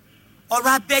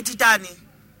ọ̀rọ̀ abẹ́ dídá ni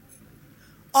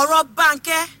ọ̀rọ̀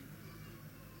Bánkẹ́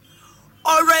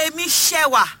ọ̀rọ̀ èmi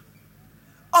ṣẹwà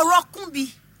ọ̀rọ̀ Kúnbi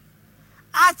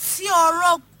àti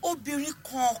ọ̀rọ̀ obìnrin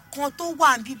kọ̀ọ̀kan tó wà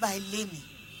ń bíbá ilé ni.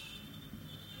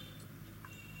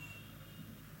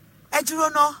 ẹ dúró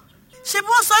ná ṣé bí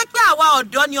wọ́n sọ pé àwa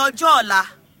ọ̀dọ́ ni ọjọ́ ọ̀la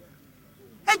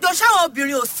ẹ jọ ṣáwọn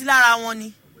obìnrin ò sí lára wọn ni.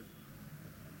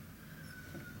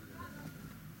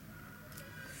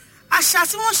 àṣà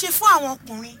tí wọ́n ṣe fún àwọn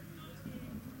ọkùnrin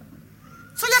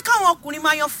tó yẹ káwọn ọkùnrin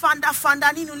máa yan fandafanda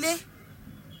nínú ilé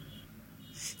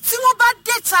tí wọ́n bá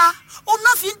déta òun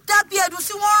náà fi ń dá bí ẹdun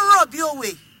tí wọ́n ń rọ̀ bí òwe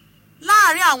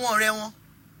láàárín àwọn ọ̀rẹ́ wọn.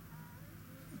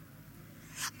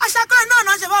 àṣà kan náà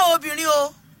náà ṣe fáwọn obìnrin o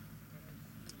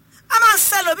a máa ń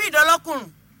sẹ́lò bí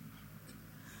ìdọ́lọ́kùnrin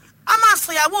a máa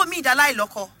sọ̀yàwó mi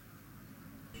ìdáláìlọ́kọ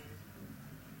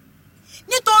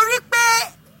nítorí pé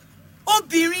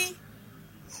obìnrin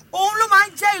òun ló máa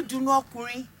ń jẹ́ ìdùnnú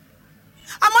ọkùnrin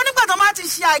àmọ́ nígbà tó máa ti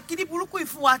ṣe àìkíní burúkú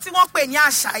ìfún wa tí wọ́n pè ní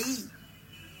àṣà yìí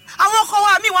àwọn ọkọ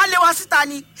wa míì wá lé wa síta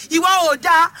ni ìwọ ò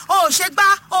dáa ò ṣe gbá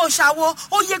ò ṣàwo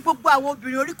ó yé gbogbo àwọn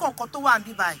obìnrin orí kọ̀ọ̀kan tó wà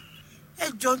níbí báyìí ẹ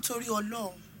jọ nítorí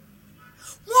Ọlọ́run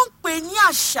wọ́n ń pè ní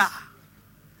àṣà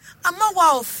àmọ́ wa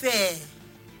ò fẹ́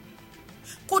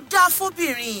kó dáa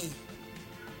fóbìnrin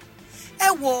ẹ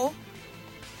wo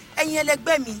ẹ̀yin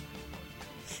ẹlẹgbẹ́ mi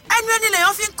ẹnu ẹni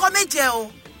lèèyàn fi ń kọ́ méje o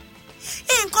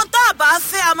nǹkan tá a bá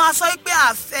fẹ́ a máa sọ pé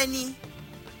àfẹ́ ni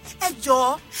ẹ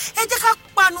jọ̀ọ́ ẹ jẹ́ ká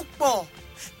panu pọ̀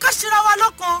ká ṣera wa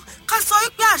lọ́kan ká sọ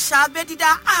pé àṣà abẹ́ dídá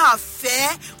àfẹ́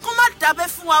kó má dábẹ́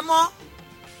fún wa mọ́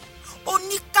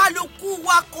oníkálukú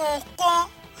wa kọ̀ọ̀kan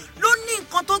ló ní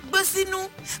nǹkan tó gbé sínú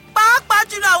pàápàá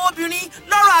jùlọ àwọn obìnrin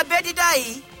lọ́rọ̀ abẹ́ dídá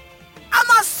yìí a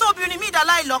máa sọ obìnrin mi ìdá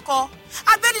láìlọ́kọ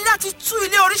abẹ́ dídá ti tú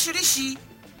ilé oríṣiríṣi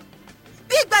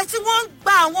bí ìgbà tí wọ́n ń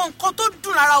gba àwọn nǹkan tó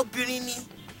dùn lára obìnrin ni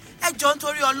ẹ jọ̀ọ́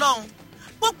nítorí Ọlọ́run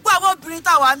gbogbo àwọn obìnrin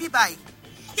tá a wà mí báyìí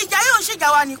ìjà yóò ń ṣèjà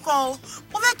wa nìkan o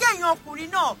mo fẹ́ kí ẹ̀yin ọkùnrin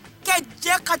náà kẹ́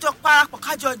jẹ́ kájọ parapọ̀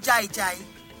kájọ ja ìjà yìí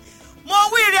mo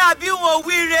wíire àbí mo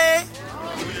wíire.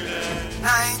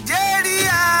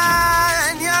 Nàìjíríà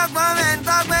ẹni ọgbọ́n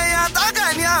mẹ́ntọ́gbẹ́yàn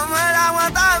tọ́kàn ní ọmọra wọn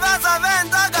tá a bá sọ fẹ́ ń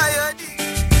tọ́kàn yóò dì.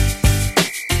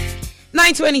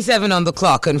 9:27 on the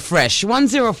clock and Fresh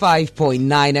 105.9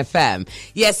 FM.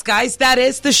 Yes, guys, that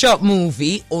is the short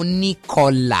movie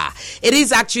Onikola. It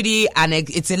is actually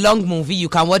it's a long movie. You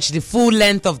can watch the full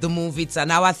length of the movie. It's an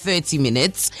hour 30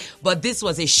 minutes. But this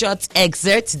was a short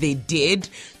excerpt they did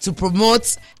to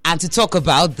promote and to talk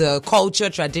about the culture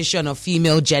tradition of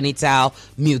female genital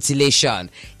mutilation.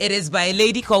 It is by a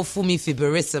lady called Fumi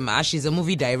Fiberissima. She's a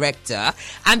movie director.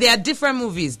 And there are different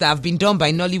movies that have been done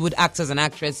by Nollywood actors and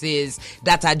actresses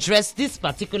that address this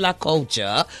particular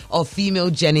culture of female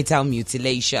genital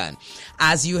mutilation.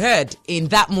 As you heard, in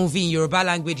that movie in Yoruba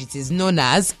language, it is known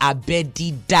as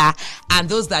Abedida. And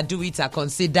those that do it are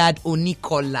considered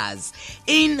Onikolas.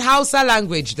 In Hausa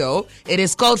language, though, it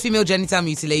is called female genital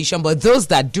mutilation. But those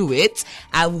that do it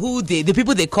are the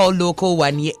people they call local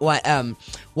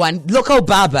local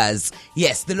barbers.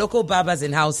 Yes, the local barbers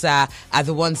in Hausa are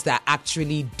the ones that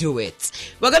actually do it.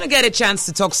 We're going to get a chance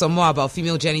to talk some more about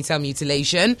female genital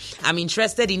mutilation. I'm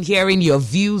interested in hearing your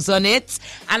views on it.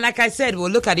 And like I said,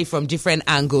 we'll look at it from different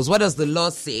angles. What does the law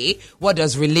say? What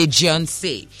does religion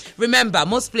say? Remember,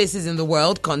 most places in the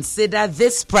world consider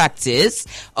this practice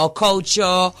a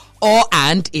culture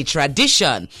and a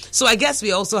tradition. So I guess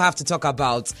we also have to talk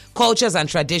about cultures and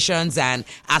traditions, and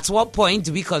at what point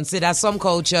do we consider some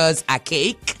cultures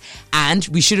archaic and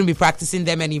we shouldn't be practicing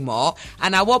them anymore?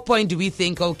 And at what point do we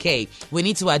think, okay, we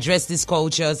need to address these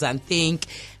cultures and think,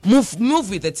 move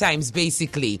with the times,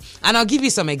 basically. And I'll give you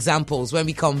some examples when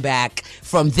we come back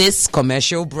from this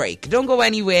commercial break. Don't go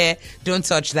anywhere. Don't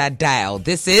touch that dial.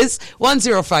 This is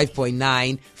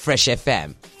 105.9 Fresh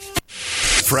FM.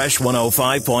 Fresh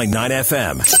 105.9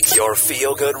 FM. Your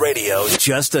feel-good radio,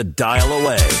 just a dial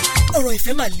away. ọ̀rọ̀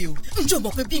ìfẹ́ máa le o ǹjẹ́ o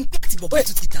mọ̀ pé bí n pàtì bọ̀bọ̀ ẹ̀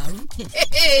tún ti dàrú.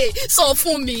 sọ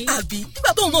fún mi. àbí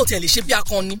nígbà tóun náà tẹ̀lé ṣe bí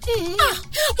akọni.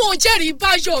 mo jẹ́rìí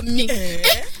báyọ̀ mi.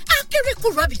 akéré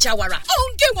kúrò àbíjáwara ó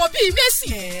ń gé wọn bíi Messi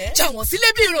já wọn sílé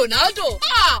bíi Ronaldo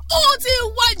ó ti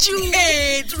wájú.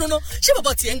 dúró ná ṣé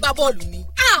bàbá tiẹ̀ ń gbá bọ́ọ̀lù ni.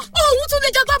 òun tún lè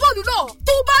jẹ́ gbá bọ́ọ̀lù náà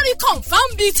tó bá rí confam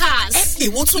bitters.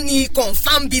 èwo tún ni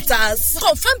confam bitters.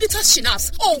 confam bitters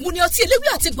schnapps òun ni ọtí eléwé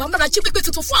àti gbàmára jí pépé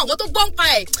tuntun fún àwọn tó gbọ́n pa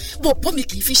ẹ̀. bọ̀bọ́ mi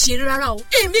kì í fi ṣeré rárá o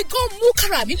èmi gan mú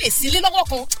kára mi lè sílé lọ́wọ́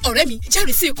kan ọ̀rẹ́ mi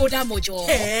jẹ́rìí sí kó dá mọ̀ jọ.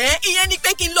 ìyẹn ni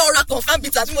pé kí n lọ ra confam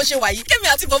bitters tí mo ṣe wà yìí kémi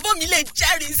àti bọ̀bọ́ mi lè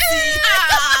jẹ́rìí sí.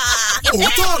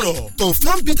 òótọ́ ọ̀rọ̀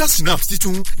confam bitters schnapps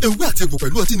titun ewé àti egbò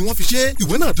pẹ̀lú ọtí ni wọ́n fi ṣe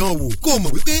ìwé náà dán wò kó o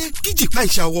mọ̀ wípé kíjìpá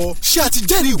ìṣàwọ̀ ṣé a ti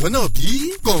jẹ́rìí ìwé náà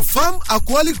bí. confam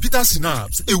alcoholic bitters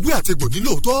schnapps ewé àti egbò ní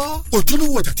lóòótọ́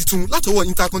ojúlówó ọjà titun látọwọ́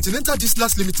intercontinental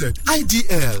distillers limited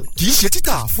idl kì í ṣe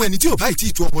títà fún ẹni tí ò bá ì tí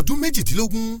ì tó ọmọ ọdún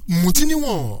méjìdínlógún mutí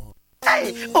níwọ̀n.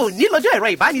 òní lọ́jọ́ ẹ̀rọ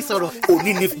ìbánisọ̀rọ̀.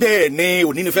 òní ni bẹ́ẹ̀ ni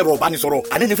òní ni fẹ́ràn ìbánisọ̀rọ̀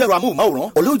àní ni fẹ́ràn amóhùnmáwòrán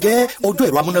olóò jẹ́ ọjọ́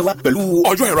ẹ̀rọ amúnáwá pẹ̀lú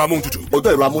ọjọ́ ẹ̀rọ amóhuntutù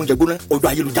ọjọ́ ẹ̀rọ amóhunjẹgbóná ọjọ́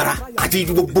ayélujára àti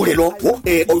gbogbo rẹ̀ lọ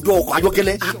ọjọ́ ọkọ̀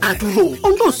ayọ́kẹ́lẹ́. àdúró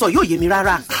ohun tó sọ yóò yé mi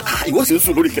rárá. ìwọ sì ń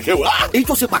sùn lórí kẹ̀kẹ́ wa. èyí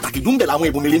tó ṣe pàtàkì jù ń bẹ̀ làwọn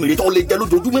ẹ̀bùn mèremère tó lè jẹ́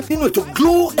lójoojúmọ́ nínú ètò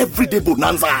Glow Everyday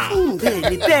Bonanza.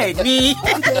 bẹ́ẹ̀ni.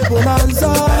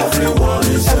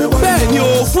 bẹ́ẹ̀ni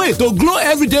o fún ètò Glow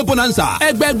Everyday Bonanza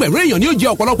ẹgbẹẹgbẹ̀rún èèyàn ni ó jẹ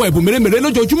ọ̀pọ̀lọpọ̀ ẹ̀bùn mèremère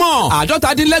lójoojúmọ́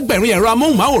 50-dín-lẹ́gbẹ̀rún ẹ̀rọ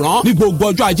amóhùnmáwòrán ní gbogbo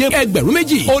ọjọ́ ajé ẹgbẹ̀rún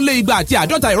 2 ó lé 200 àti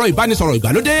 50 ẹ̀rọ ìbánisọ̀rọ̀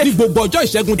ìgbàlódé ní gbogbo ọjọ́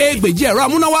ìṣẹ́gun ẹgbẹ̀jì ẹ̀rọ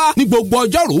amúnáwá ní gbogbo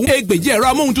ọjọ́rú ẹgbẹ̀jì ẹ̀rọ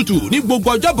amóhuntutù ní gbogbo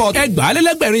ọjọ́bọ̀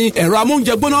 2,000 ẹ̀rọ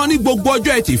amóhunjẹgbóná ní gbogbo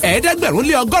ọjọ́ ẹtì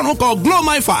 100 kan Glow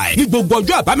MiFi ní gbogbo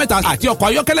ọjọ́ àbámẹ́ta àti ọkọ̀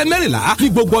ayọ́kẹ́lẹ́ 14 ní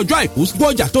gbogbo ọjọ́ àìkú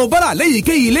gbọ́jà tó bára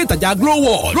léyìíkéyìí ilé ìtajà Glow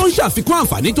World ló ń ṣàfikún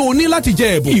àǹfààní tó ní láti jẹ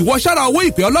ẹ̀bùn ìwọ sára owó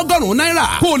ìpè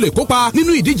 $100 kó o lè kópa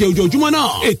nínú ìdíje ojoojúmọ́ náà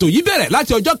ètò yìí bẹ̀rẹ̀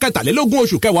láti ọjọ́ 23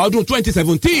 oṣù kẹwàá ọdún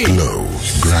 2017. Glow,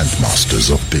 Grandmasters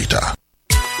of Data.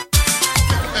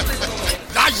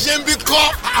 láyé ń bí kọ́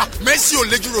Messi ò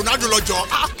lè ju Ronaldo lọ́jọ́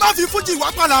má fi fújì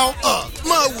wá pàlà o.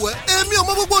 máa wọ èmi ò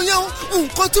mọ gbogbo yẹn o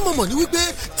nǹkan tí mo mọ̀ ní wípé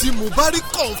tí mo bá rí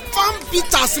confam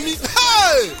bitters mi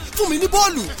fún mi ní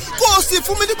bọ́ọ̀lù kó o sì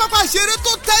fún mi ní pápá ìṣeré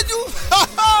tó tẹ́jú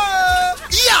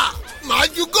yíyà máa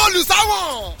ju góòlù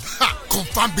sáwọn.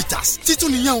 confam bitters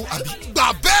títún nìyẹn o àbí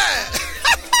gbà bẹ́ẹ̀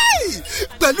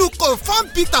pẹ̀lú confam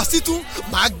bitters títún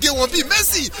máa gé wọn bíi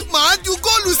Messi máa ju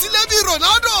góòlù sílẹ̀ bíi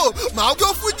Ronaldo máa jó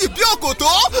fújì bí òkòtó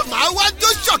máa wá jó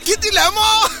ṣọ̀kídìlẹ̀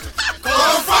mọ́.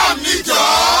 confam níjọ́.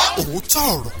 òótọ́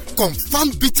ọ̀rọ̀ confam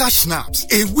bitter schnapps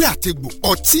ewé àtegbò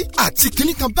ọtí àti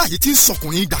kínní kan báyìí tí ń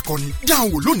sọkùnrin ìdàkọni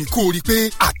dáhùn wò lónìí kó o rí i pé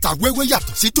àtàwẹ́wẹ́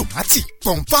yàtọ̀ sí tòmátì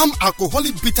confam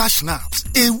alcoholic bitter schnapps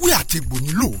ewé àtegbò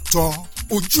ní lóòótọ́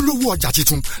ojúlówó ọjà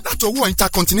tuntun látọwọ́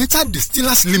intercontinental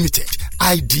distillers limited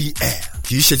idl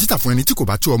kì í ṣe títà fún ẹni tí kò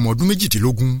bá tó ọmọ ọdún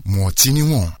méjìdínlógún mu ọtí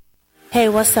níwọ̀n. Hey,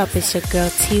 what's up? It's your girl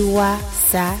Tiwa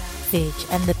Savage,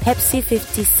 and the Pepsi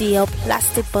 50cl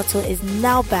plastic bottle is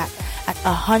now back at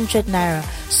 100 naira.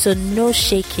 So no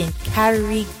shaking,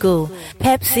 carry go.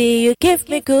 Pepsi, you give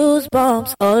me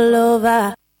goosebumps all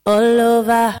over, all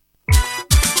over.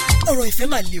 ọ̀rọ̀ ìfẹ́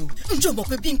máa le o ǹjọ́ mọ̀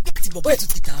pé bí n pẹ́ àti bọ̀bọ́ ẹ̀ tún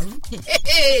ti dàrú.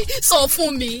 sọ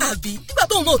fún mi. àbí nígbà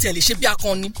tóun náà tiẹ̀ lè ṣe bí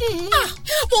akọni.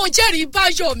 mo jẹ́rìí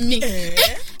báyọ̀ mi.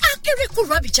 akéré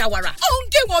kúrò àbíjáwara ó ń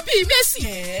gé wọn bíi Messi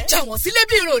já wọn sílé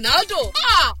bíi Ronaldo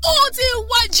ó ti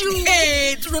wájú.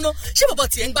 dúró ná ṣé bàbá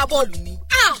tiẹ̀ ń gbá bọ́ọ̀lù ni.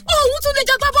 òun tún lè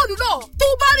jẹ́ gbá bọ́ọ̀lù náà tó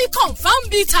bá rí confam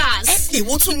bitters.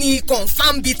 èwo tún ni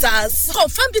confam bitters.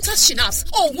 confam bitters schnapps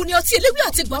òun ni ọtí eléwé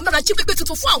àti gbàmára jí pépé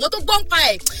tuntun fún àwọn tó gbọ́n pa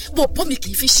ẹ̀. bọ̀bọ́ mi kì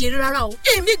í fi ṣeré rárá o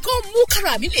èmi gan mú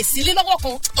kára mi lè sílé lọ́wọ́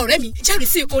kan ọ̀rẹ́ mi jẹ́rìí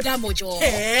sí kó dá mọ̀ jọ.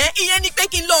 ìyẹn ni pé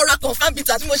kí n lọ ra confam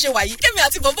bitters tí mo ṣe wà yìí kémi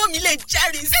àti bọ̀bọ́ mi lè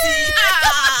jẹ́rìí sí.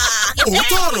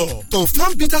 òótọ́ ọ̀rọ̀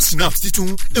confam bitters schnapps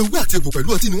titun ewé àti egbò pẹ̀lú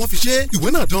ọtí ni wọ́n fi ṣe ìwé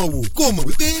náà dán wò kó o mọ̀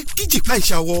wípé kíjìpá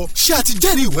ìṣàwọ̀ ṣé a ti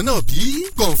jẹ́rìí ìwé náà bí.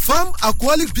 confam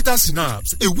alcoholic bitters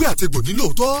schnapps ewé àti egbò ní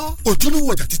lóòótọ́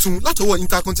ojúlówó ọjà titun látọwọ́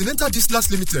intercontinental distillers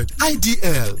limited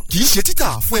idl kì í ṣe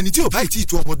títà fún ẹni tí ò bá ì tí ì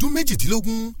tó ọmọ ọdún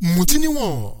méjìdínlógún mutí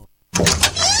níwọ̀n.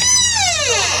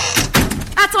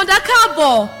 àtọ̀dá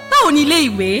káàbọ̀ báwo ni ilé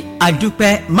ìwé.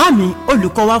 àdúpẹ́ mami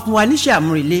olùkọ́ wa fún wa níṣẹ́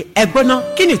àmúrelé ẹgbọ́n náà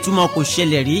kí ni ìtumọ̀ kò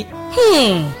ṣẹlẹ̀ rí.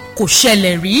 kò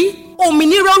ṣẹlẹ̀ rí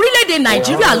òmìnira orílẹ̀-èdè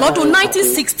nàìjíríà lọ́dún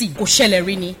 1960 kò ṣẹlẹ̀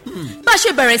rí ni. bá a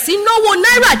ṣe bẹ̀rẹ̀ sí náwó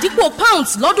náírà dípò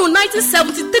pounds lọ́dún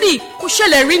 1973 kò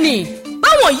ṣẹlẹ̀ rí ni.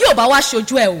 báwọn yìí ò bá wá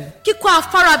ṣojú ẹ̀ o kíkọ́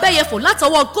afárá abẹ́yẹfò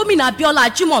látọwọ́ gómìnà abíọ́lá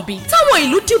ajímọ̀bí táwọn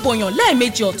ìlú dìbò yàn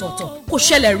lẹ́ẹ̀mejì ọ̀tọ̀ọ̀tọ̀ kò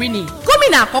ṣẹlẹ̀ rí ni. gómìnà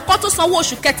gómìnà àkọ́kọ́ tó sanwó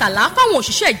oṣù kẹtàlá fáwọn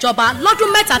òṣìṣẹ́ ìjọba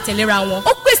lọ́dún mẹ́ta tẹ̀léra wọn.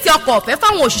 Ó pèsè ọkọ̀ ọ̀fẹ́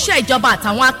fáwọn òṣìṣẹ́ ìjọba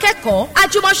àtàwọn akẹ́kọ̀ọ́.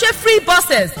 Àjùmọ̀ṣe free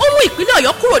buses. Ó mú ìpínlẹ̀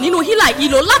Ọ̀yọ́ kúrò nínú hílà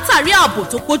ìlò látàrí ààbò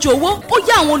tó pójú owó. Ó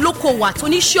yá àwọn olókoòwò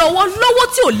àtúnṣe ọwọ́ lọ́wọ́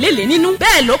tí ò lélẹ̀ nínú.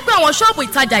 Bẹ́ẹ̀ ló pé àwọn ṣọ́ọ̀bù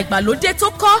ìtajà ìgbàlódé tó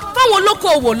kọ́ fáwọn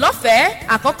olókoòwò lọ́fẹ̀ẹ́.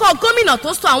 Àkọ́kọ́ gómìnà tó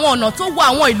sọ àwọn ọ̀nà tó wọ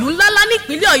àwọn ìlú ńláńlá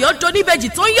nípínlẹ̀ Ọ̀yọ́ doníbejì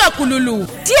tó ń yọ̀ kùlùlù.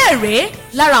 Díẹ̀ rèé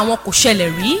lára àwọn kò ṣẹlẹ̀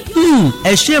rí.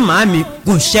 ẹ ṣe màámi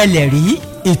kò ṣẹlẹ̀ rí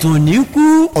ètò ní kú.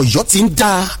 Ọ̀yọ́ ti ń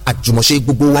da àjùmọ̀ṣe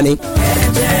gbogbo wa ni.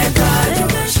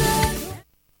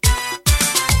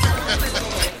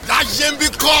 láyé ń bí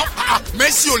kọ́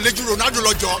Messi ò lè ju Ronaldo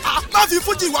lọ́jọ́ má fi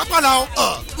fújì wá pàlà o.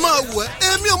 máa wọ̀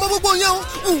ẹ́ èmi ò mọ gbogbo yẹn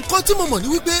o nǹkan tí mo mọ̀ ní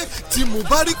wípé tí mo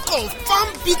bá rí confam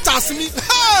bitters mi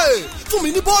fún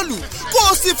mi ní bọ́ọ̀lù kó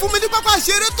o sì fún mi ní pápá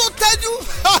ìṣeré tó tẹ́jú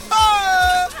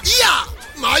yíyà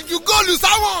máa ju góòlù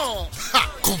sáwọn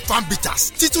confam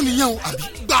bitters títún nìyẹn o àbí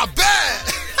gbà bẹ́ẹ̀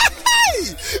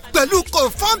pẹ̀lú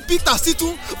confam bitters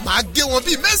títún máa gé wọn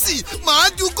bíi Messi máa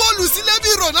ju góòlù sílẹ̀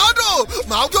bíi Ronaldo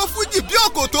máa jó fújì bí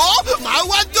òkòtó máa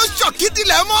wá jó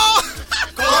ṣọ̀kídìlẹ̀ mọ́.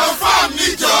 confam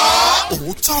níjọ́.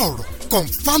 òótọ́ ọ̀rọ̀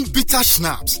confam bitter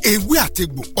schnapps ewé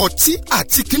àtegbò ọtí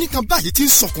àti kíní kan báyìí tí ń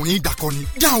sọkùnrin dàkọni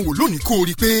dáhùn wò lónìí kó o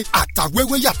rí i pé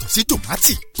àtàwẹ́wẹ́ yàtọ̀ sí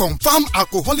tòmátì confam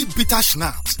alcoholic bitter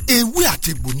schnapps ewé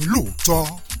àtegbò ní lóòótọ́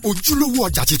ojúlówó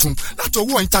ọjà tuntun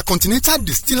látọwọ́ Intercontinental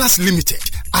Distillers Limited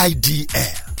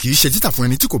IDL kì í ṣe títà fún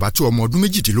ẹni tí kò bá tó ọmọ ọdún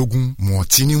méjìdínlógún mu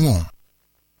ọtí níwọ̀n.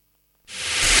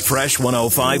 Fresh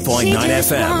 105.9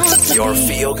 FM, your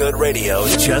feel-good radio,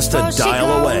 just a dial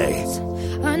away.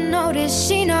 Unnoticed,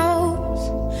 she knows,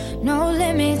 no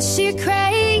limits, she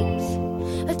craves,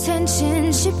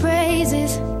 attention, she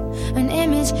praises, an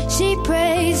image she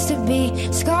prays to be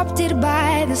sculpted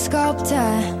by the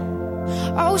sculptor.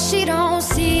 Oh, she don't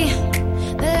see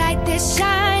the light that's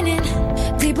shining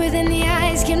deeper than the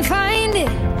eyes can find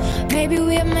it. Maybe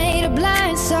we're made of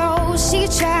blind souls. She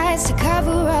tries to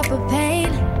cover up her pain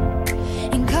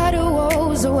and cut her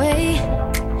woes away.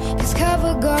 'Cause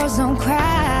cover girls don't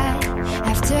cry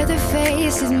after the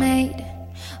face is made.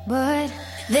 But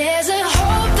there's a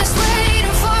hope that's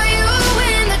waiting for you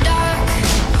in the dark.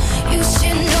 You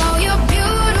should know you're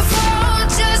beautiful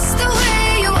just the way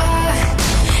you are.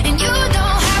 And you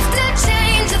don't have to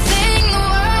change a thing, the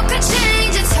world could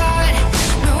change its heart.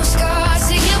 No scars,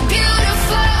 so you're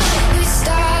beautiful. We're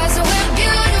stars and we're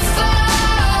beautiful.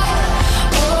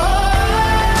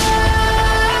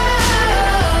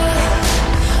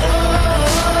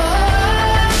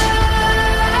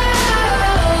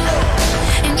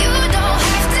 And you don't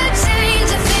have to change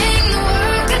a thing, the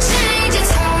world could change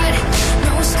its heart.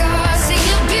 No scars, so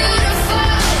you're beautiful.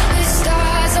 We're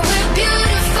stars and we're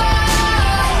beautiful.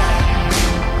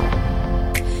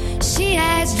 She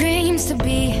has dreams to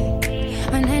be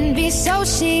an envy, so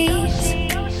she's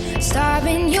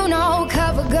starving, you know.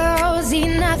 Cover girls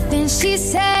eat nothing, she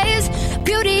says.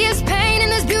 Beauty is pain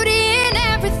and there's beauty in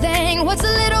everything. What's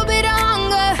a little bit of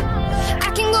hunger? I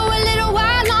can go a little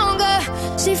while longer.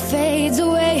 She fades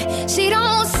away, she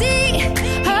don't see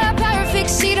her perfect,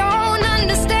 she don't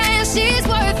understand she's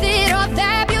worth it. All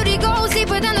that beauty goes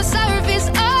deeper than the surface.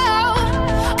 Oh,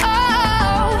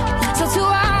 oh. So to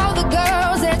all the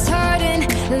girls that's hurting,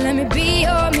 let me be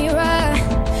your mirror,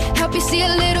 help you see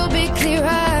a little bit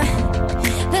clearer,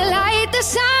 the light that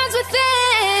shines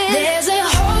within. There's a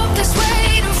hope that's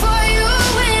waiting for you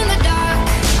in the dark.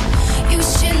 You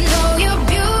should know you're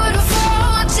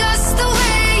beautiful just the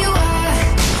way you are.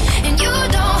 And you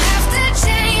don't have to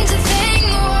change a thing,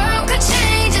 the world could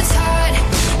change its heart.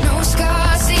 No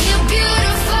scars, so you're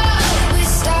beautiful.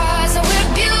 We're stars and we're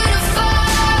beautiful.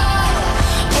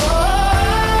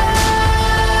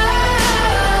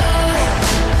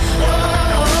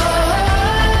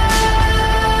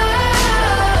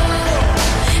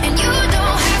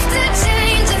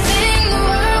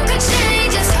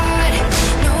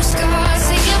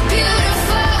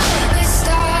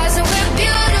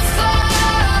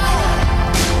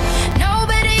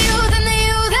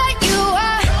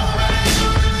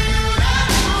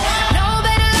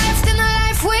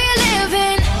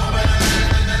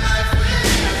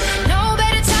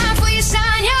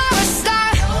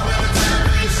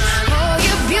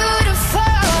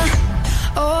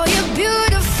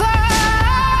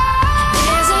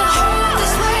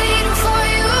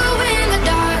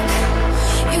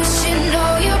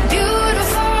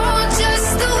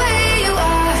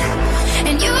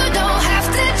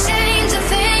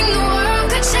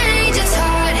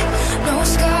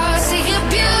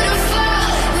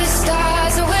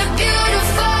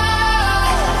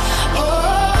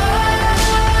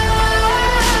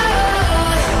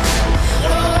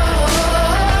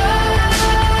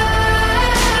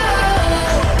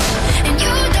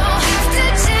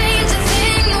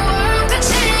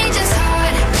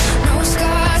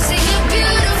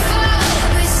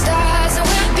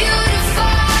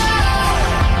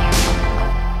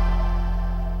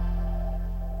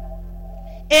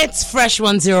 It's Fresh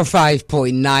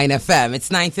 105.9 FM. It's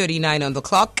 9:39 on the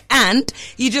clock, and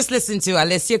you just listened to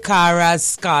Alessia Cara's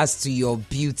Scars to Your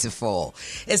Beautiful.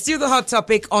 It's still the hot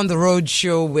topic on the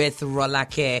Roadshow with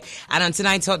Rolake. And on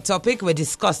tonight's hot topic, we're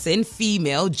discussing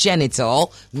female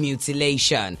genital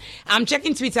mutilation. I'm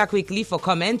checking Twitter quickly for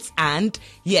comments, and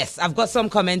yes, I've got some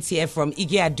comments here from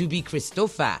Ige Adubi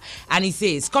Christopher. And he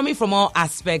says, coming from all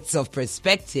aspects of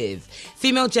perspective,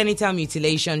 female genital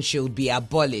mutilation should be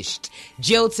abolished.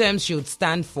 Jail terms should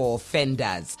stand for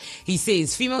offenders. He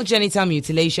says female genital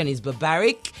mutilation is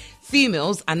barbaric.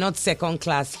 Females are not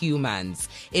second-class humans.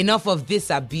 Enough of this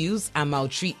abuse and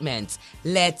maltreatment.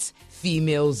 Let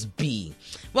females be.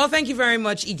 Well, thank you very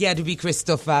much, Ige Adubi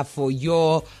Christopher, for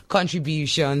your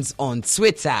contributions on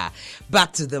Twitter.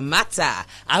 Back to the matter.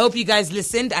 I hope you guys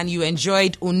listened and you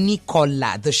enjoyed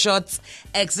Onikola, the short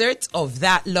excerpt of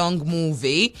that long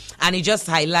movie, and it just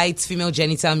highlights female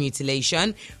genital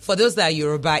mutilation. For those that are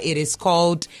Yoruba, it is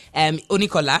called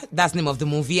Onikola. That's the name of the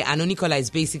movie, and Onikola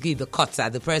is basically the cutter,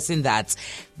 the person that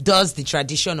does the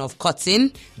tradition of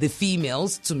cutting the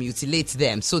females to mutilate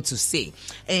them, so to say.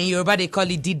 In Yoruba, they call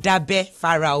it Didabe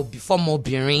Farao before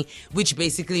Mobirin, which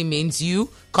basically means you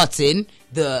cutting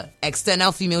the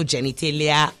external female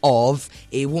genitalia of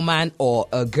a woman or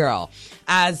a girl.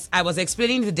 As I was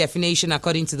explaining the definition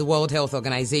according to the World Health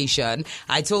Organization,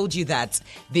 I told you that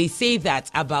they say that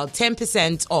about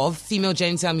 10% of female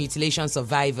genital mutilation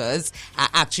survivors are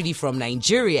actually from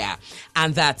Nigeria,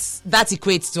 and that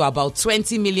equates to about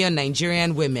 20 million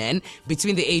Nigerian women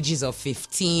between the ages of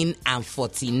 15 and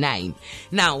 49.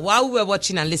 Now, while we were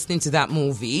watching and listening to that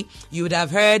movie, you would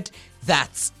have heard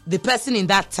that the person in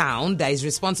that town that is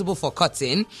responsible for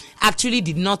cutting actually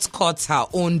did not cut her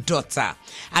own daughter.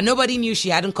 And nobody knew she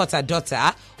hadn't cut her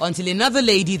daughter until another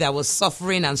lady that was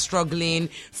suffering and struggling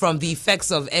from the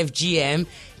effects of FGM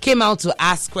came out to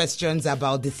ask questions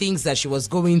about the things that she was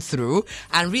going through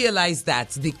and realized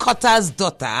that the cutter's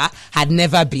daughter had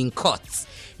never been cut.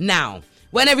 Now,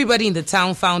 when everybody in the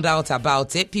town found out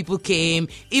about it, people came.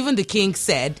 Even the king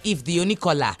said if the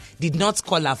Onikola did not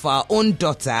call her for her own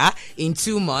daughter in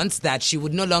 2 months, that she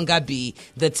would no longer be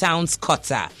the town's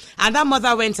cutter. And that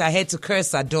mother went ahead to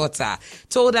curse her daughter,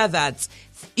 told her that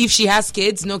if she has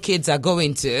kids, no kids are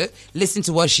going to listen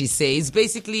to what she says.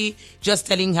 Basically, just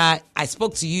telling her, I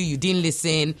spoke to you, you didn't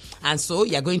listen, and so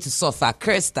you're going to suffer.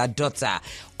 Cursed her daughter.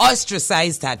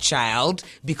 Ostracized her child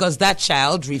because that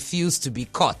child refused to be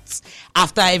caught.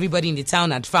 After everybody in the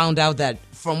town had found out that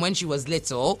from when she was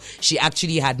little, she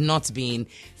actually had not been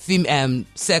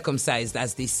circumcised,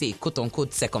 as they say,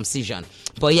 quote-unquote circumcision.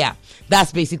 But yeah,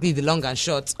 that's basically the long and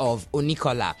short of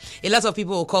Onikola. A lot of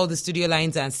people will call the studio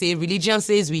lines and say, religion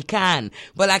says we can.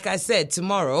 But like I said,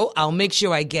 tomorrow, I'll make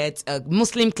sure I get a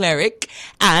Muslim cleric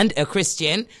and a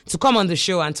Christian to come on the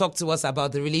show and talk to us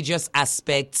about the religious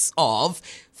aspects of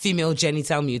female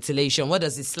genital mutilation. What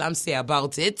does Islam say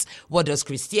about it? What does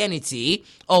Christianity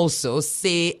also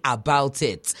say about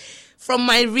it? From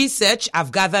my research,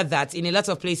 I've gathered that in a lot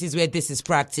of places where this is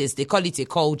practiced, they call it a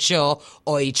culture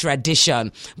or a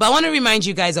tradition. But I want to remind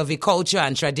you guys of a culture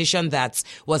and tradition that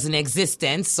was in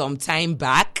existence some time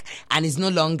back and is no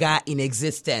longer in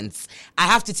existence. I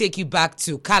have to take you back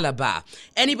to Calabar.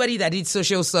 Anybody that did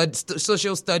social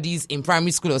studies in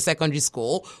primary school or secondary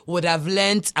school would have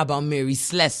learnt about Mary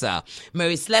Slessor.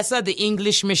 Mary Slessor, the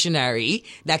English missionary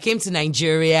that came to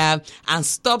Nigeria and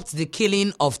stopped the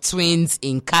killing of twins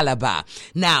in Calabar.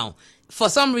 Now, for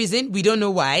some reason, we don't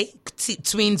know why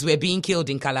twins were being killed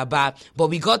in Calabar, but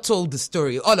we got told the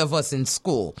story, all of us in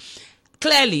school.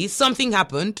 Clearly, something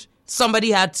happened.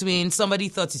 Somebody had twins. Somebody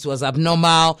thought it was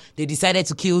abnormal. They decided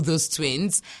to kill those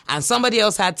twins. And somebody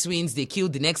else had twins. They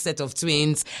killed the next set of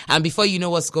twins. And before you know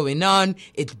what's going on,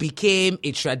 it became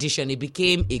a tradition. It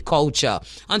became a culture.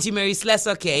 Until Mary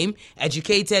Slessor came,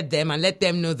 educated them, and let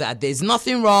them know that there's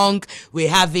nothing wrong with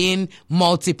having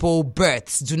multiple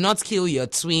births. Do not kill your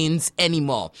twins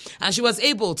anymore. And she was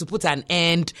able to put an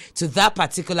end to that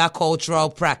particular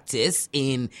cultural practice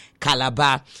in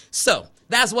Calabar. So,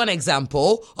 that's one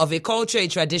example of a culture, a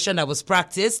tradition that was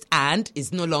practiced and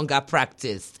is no longer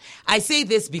practiced. I say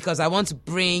this because I want to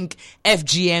bring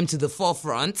FGM to the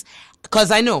forefront,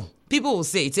 because I know people will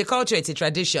say it's a culture, it's a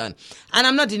tradition. And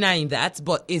I'm not denying that,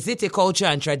 but is it a culture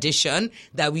and tradition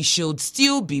that we should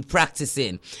still be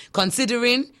practicing?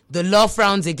 Considering the law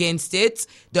frowns against it,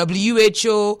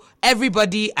 WHO,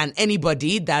 everybody and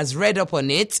anybody that's read up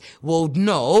on it will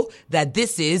know that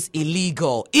this is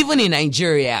illegal. Even in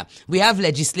Nigeria, we have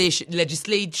legislation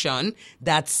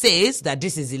that says that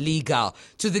this is illegal.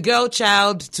 To the girl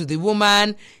child, to the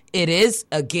woman, it is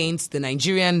against the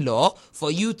Nigerian law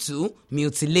for you to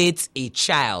mutilate a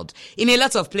child. In a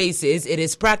lot of places, it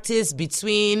is practiced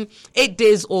between 8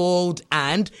 days old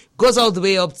and goes all the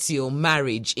way up till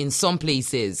marriage in some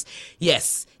places.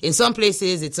 Yes, in some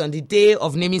places, it's on the day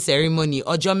of naming ceremony,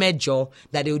 Ojo Mejo,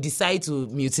 that they will decide to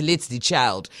mutilate the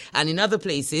child. And in other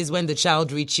places, when the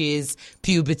child reaches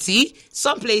puberty,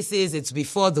 some places it's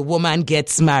before the woman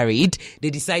gets married. They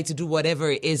decide to do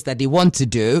whatever it is that they want to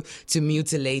do to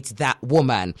mutilate that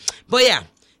woman. But yeah,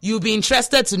 you'll be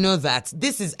interested to know that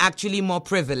this is actually more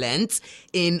prevalent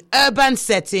in urban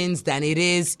settings than it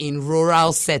is in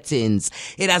rural settings.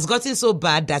 It has gotten so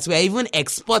bad that we're even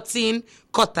exporting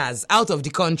cutters out of the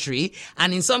country,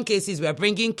 and in some cases we're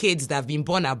bringing kids that have been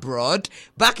born abroad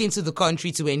back into the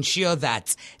country to ensure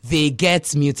that they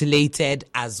get mutilated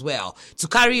as well, to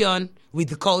carry on with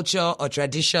the culture or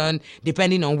tradition,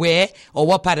 depending on where or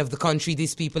what part of the country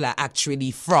these people are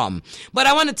actually from. But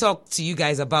I want to talk to you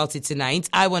guys about it tonight.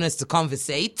 I want us to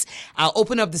conversate. I'll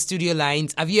open up the studio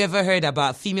lines. Have you ever heard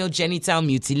about female genital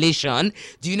mutilation?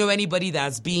 Do you know anybody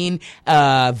that's been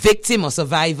a victim or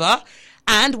survivor?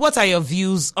 And what are your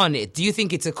views on it? Do you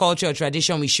think it's a culture or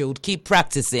tradition we should keep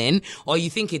practicing, or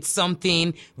you think it's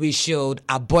something we should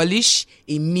abolish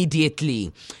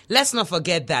immediately? Let's not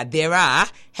forget that there are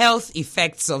health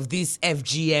effects of this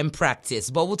FGM practice,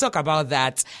 but we'll talk about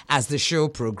that as the show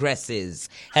progresses.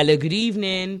 Hello, good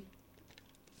evening.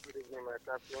 Good evening, my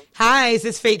captain. Hi, this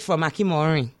is Faith from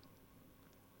Akimori.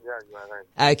 Yeah, you are right.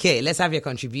 Okay, let's have your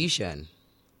contribution.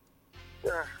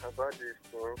 Yeah, about this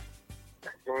thing,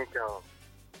 I think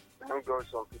thank God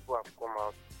some people have come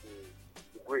out to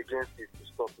go against it, to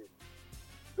stop it.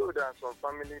 So there are some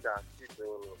families that are still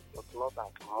doing it, but not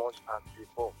as much as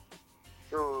before.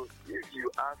 So if you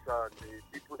ask the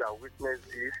people that witness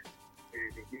this,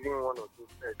 you'll be giving one or two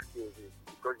excuses,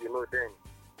 because you know then,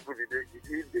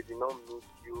 if they did not meet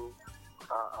you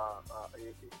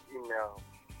in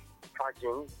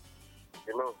fashion,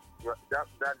 you know,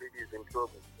 that lady is in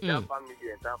trouble. That family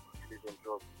and that family is in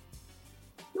trouble.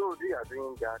 So they are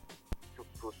doing that to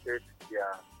protect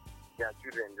their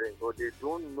children, but they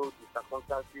don't know the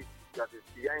circumstances that is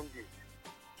behind it,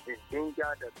 the danger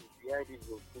that is behind it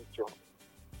in future.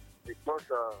 Because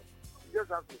you just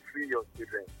have to free your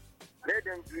children. Let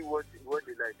them do what they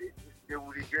like. They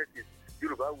will regret it.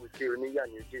 Yoruba will say,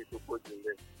 to put in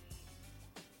them.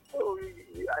 So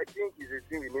I think it's a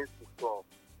thing we need to stop.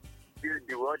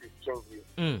 The world is changing.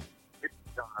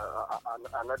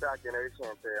 Another generation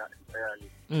entirely.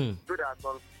 So there are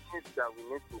some things that we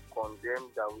need to condemn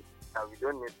that we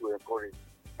don't need to encourage.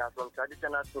 There are some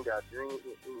traditional things that are doing in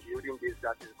the olden days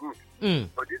that is good.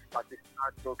 But this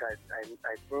particular thing,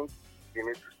 I think we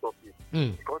need to stop it.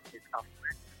 Because it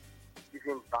affects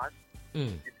even bad.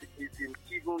 It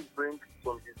even brings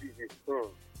some diseases in.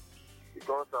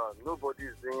 Because nobody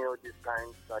is doing all these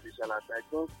kinds of traditional. I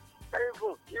think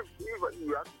even if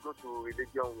you have to go to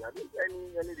religion, I think any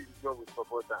religion will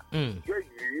support that. Where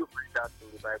you find that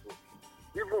in the Bible.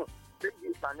 Even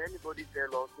can anybody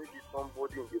tell us maybe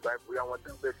somebody in the Bible, I want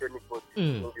to bet anybody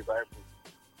in the Bible.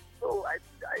 So I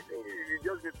think you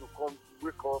just need to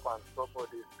wake up and stop all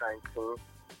these kind of things.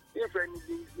 If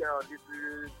anything, little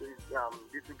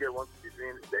girl wants to be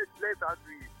doing, let her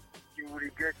do it. She will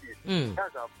regret it.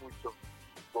 That's our future.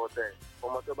 But for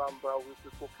Matobamba, we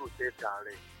people protect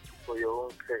her for your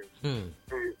own care.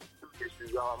 This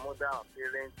is our mother, our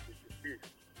parents,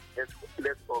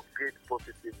 let's upgrade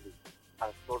positively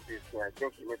and stop this thing. I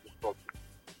think we need to stop it.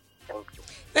 Thank you.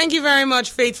 Thank you very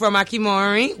much, Faith from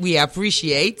Akimori. We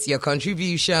appreciate your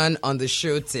contribution on the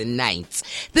show tonight.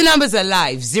 The numbers are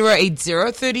live: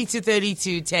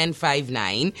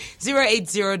 080-3232-1059,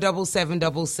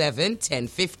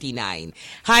 080-7777-1059.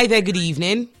 Hi there, good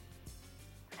evening.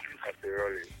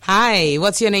 Hi,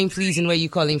 what's your name, please, and where are you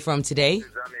calling from today?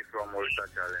 From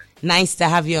nice to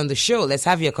have you on the show. Let's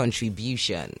have your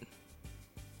contribution.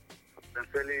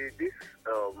 Essentially, this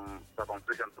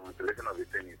circumcision to mutilation of the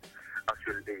penis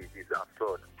actually is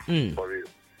absurd for real.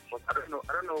 But I don't know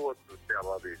what to say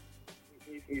about this.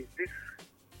 Is this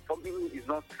for me? It's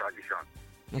not tradition.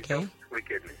 Okay. It's just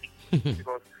wickedness.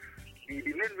 Because the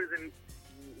main reason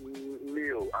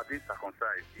male are being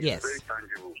circumcised is very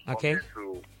tangible compared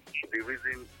to the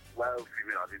reason why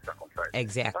female are being circumcised.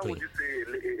 Exactly. Why would you say a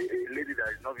lady that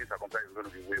is not being circumcised is going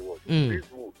to be wayward?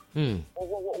 This would.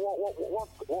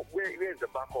 Where is the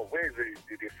backup? Where is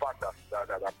the fact that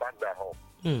back that up?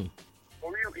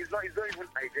 For you, it's not even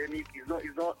hygienic.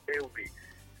 It's not healthy.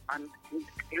 And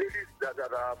ladies that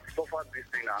have suffered this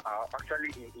thing are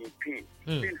actually in pain.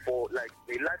 Pain for like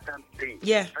a lifetime pain.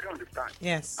 Yeah. I don't understand.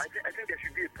 Yes. I think there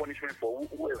should be a punishment for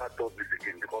whoever does this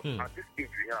again, because at this stage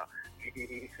we are,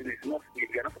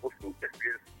 we are not supposed to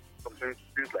experience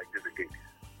things like this again.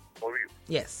 For real.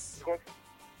 Yes. Because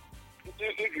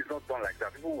if it's not done like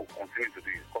that, people will continue to do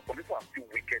it. Because some people are still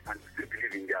wicked and still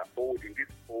believe in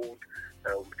this old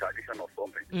tradition or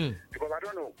something. Because I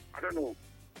don't know.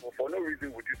 For no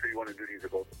reason would you say you want to do this,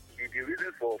 because the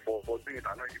reasons for doing it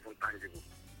are not even tangible.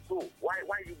 So why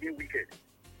are you being wicked?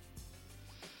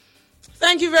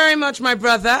 Thank you very much, my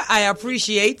brother. I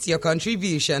appreciate your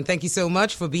contribution. Thank you so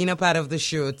much for being a part of the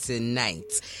show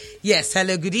tonight. Yes,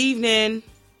 hello, good evening.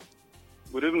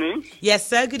 Good evening. Yes,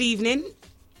 sir, good evening.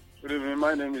 Good evening.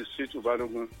 My name is Shitu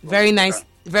Balogun. Very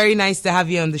nice to have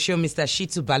you on the show, Mr.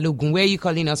 Shitu Balogun. Where are you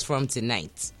calling us from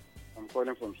tonight? I'm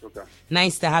calling from Soka.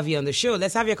 Nice to have you on the show.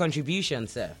 Let's have your contribution,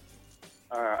 sir.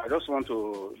 I just want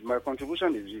to... My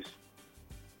contribution is this.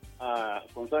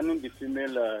 Concerning the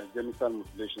female genital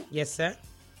mutilation. Yes, sir.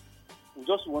 We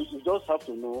just have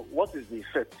to know what is the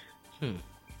effect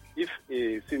if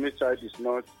a female child is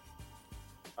not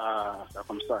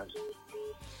circumcised.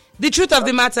 The truth of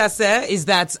the matter, sir, is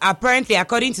that apparently,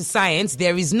 according to science,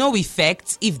 there is no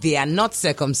effect if they are not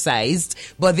circumcised,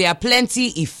 but there are plenty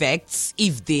effects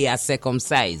if they are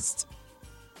circumcised.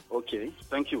 Okay,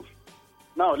 thank you.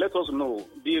 Now, let us know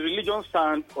the religion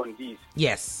stand on this.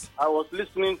 Yes. I was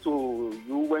listening to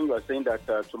you when you were saying that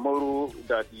tomorrow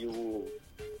that you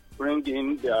bring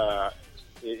in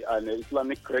an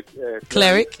Islamic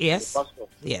cleric, yes. Pastor.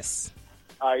 Yes.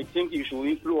 I think you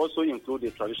should also include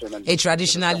a traditionalist. A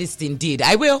traditionalist, indeed.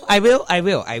 I will.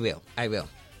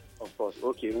 Of course.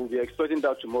 Okay, we'll be expecting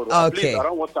that tomorrow. Okay. Please,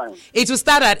 around what time? It will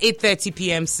start at 8:30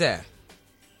 p.m., sir.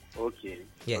 Okay.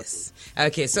 Yes.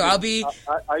 Okay, so I'll be...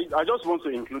 I just want to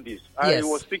include this. Yes. I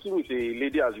was speaking with a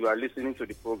lady as we are listening to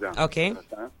the program. Okay.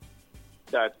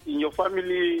 That in your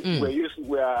family,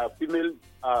 where female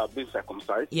being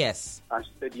circumcised? Yes. And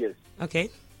she said yes. Okay.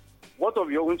 What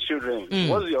of your own children?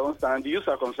 What's your own stand? Do you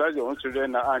circumcise your own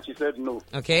children? And she said no.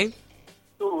 Okay.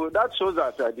 So that shows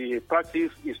that the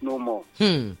practice is no more.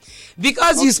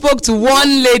 Because you spoke to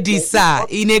one lady, sir,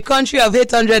 in a country of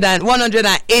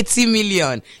 180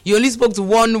 million, you only spoke to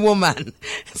one woman.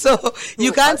 So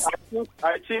you can't...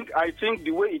 I think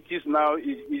the way it is now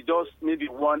is just maybe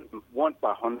one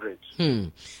per 100.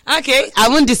 Okay, I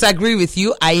won't disagree with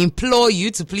you. I implore you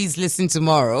to please listen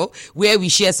tomorrow, where we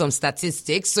share some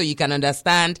statistics so you can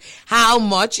understand how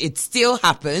much it still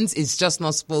happens. It's just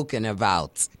not spoken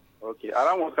about. Okay,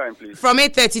 around what time, please? From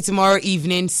 8:30 tomorrow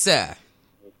evening, sir.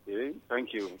 Okay,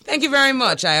 thank you. Thank you very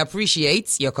much. I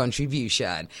appreciate your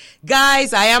contribution.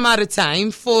 Guys, I am out of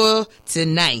time for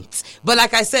tonight. But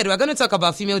like I said, we're going to talk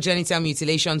about female genital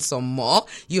mutilation some more.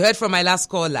 You heard from my last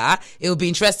caller. It will be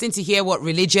interesting to hear what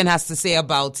religion has to say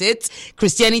about it.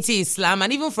 Christianity, Islam,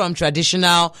 and even from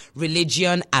traditional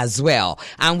religion as well.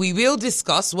 And we will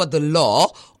discuss what the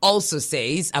law also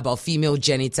says about female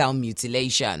genital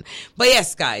mutilation. But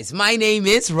yes, guys, my name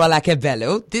is Rolake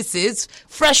Bello. This is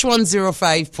Fresh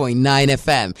 105.9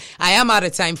 FM. I am out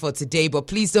of time for today, but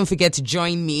please don't forget to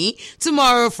join me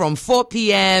tomorrow from 4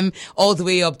 p.m. all the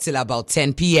way up till about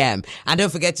 10 p.m. And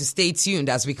don't forget to stay tuned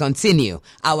as we continue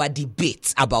our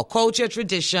debate about culture,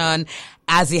 tradition,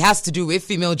 as it has to do with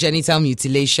female genital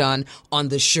mutilation on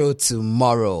the show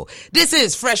tomorrow. This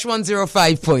is Fresh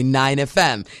 105.9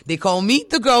 FM. They call me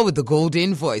the girl with the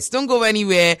golden voice. Don't go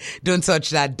anywhere. Don't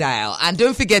touch that dial. And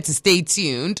don't forget to stay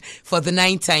tuned for the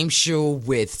 9-time show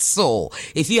with Soul.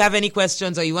 If you have any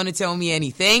questions or you want to tell me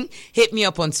anything, hit me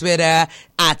up on Twitter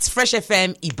at Fresh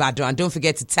FM Ibadan. And don't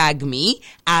forget to tag me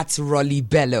at Rolly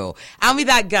Bello. And with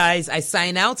that, guys, I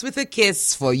sign out with a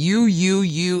kiss for you,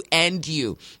 and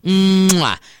you. Mwah.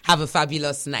 Have a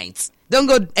fabulous night. Don't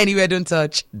go anywhere. Don't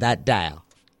touch that dial.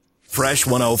 Fresh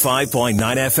 105.9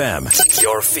 FM.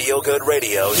 Your feel-good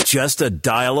radio just a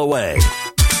dial away.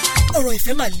 ọ̀rọ̀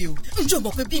ìfẹ́ máa le o ǹjẹ́ o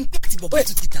mọ̀ pé bí n pàtì bọ̀bọ̀ ẹ̀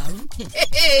tún ti dàrú.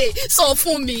 sọ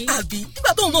fún mi. àbí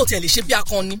nígbà tóun náà tẹ̀lé ṣe bí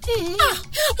akọni.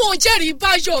 mo jẹ́rìí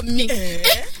báyọ̀ mi.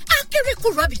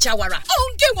 akérèkọ́rò àbíjáwara ó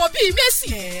ń gé wọn bíi Messi.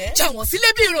 já wọn sílé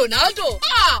bíi Ronaldo.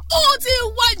 ó ti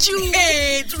wájú.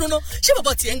 dúró ná ṣé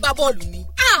bàbá tiẹ̀ ń gbá bọ́ọ̀lù ni.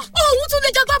 òun tún lè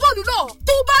jẹ́ agbábọ́ọ̀lù náà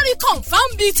tó bá rí confam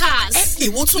bitters.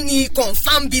 èwo tún ni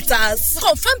confam bitters.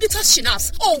 confam bitters schnapps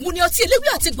òun ni ọtí eléwé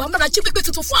àti gbàmára jí pépé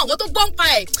tuntun fún àwọn tó gbọ́n pa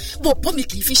ẹ̀. bọ̀bọ́ mi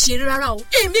kì í fi ṣeré rárá o.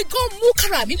 èmi gan mú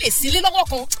kára mi lè sílé lọ́wọ́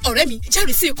kan. ọ̀rẹ́ mi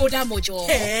jẹ́rìí sí kó dá mọ̀ jọ.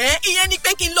 ìyẹn ni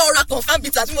pé kí n lọ ra confam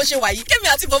bitters tí mo ṣe wà yìí kémi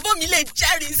àti bọ̀bọ́ mi lè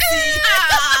jẹ́rìí sí.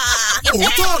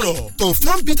 òótọ́ ọ̀rọ̀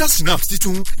confam bitters schnapps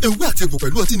titun ewé àti egbò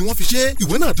pẹ̀lú ọtí ni wọ́n fi ṣe.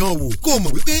 ìwọ náà dán wò kó o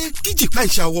mọ̀ wípé kíjìpá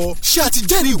ìṣàwọ̀ ṣé a ti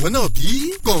jẹ́rìí ìwọ náà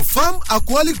bí. confam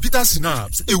alcoholic bitters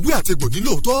schnapps ewé àti egbò ní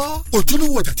lóòótọ́.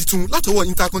 ojúlówó ọjà titun látọwọ́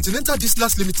intercontinental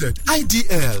distillers limited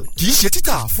idl kì í ṣe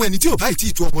títà fún ẹni tí ò báyìí tí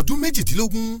ì tó ọmọ ọdún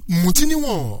méjìdínlógún. mutí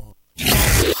níwọ̀n.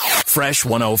 Fresh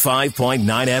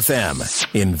 105.9 FM.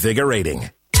 Invigorating.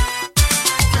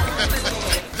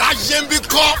 láyé ń bí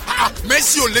kọ́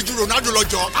Messi ò lè ju Ronaldo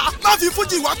lọ́jọ́ má fi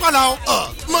fújì wá pàlà o.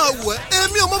 máa wẹ̀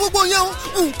èmi ò mọ gbogbo yẹn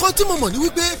o nǹkan tí mo mọ̀ ní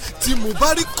wípé tí mo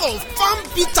bá rí confam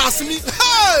bitters mi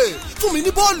fún mi ní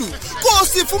bọ́ọ̀lù kó o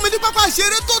sì fún mi ní pápá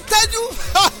ìṣeré tó tẹ́jú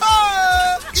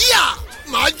yíyà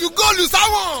máa ju góòlù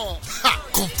sáwọn.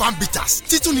 confam bitters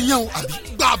títún nìyẹn o àbí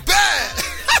gbà bẹ́ẹ̀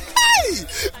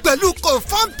pẹ̀lú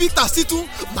confam bitters títún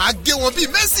máa gé wọn bíi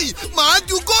Messi máa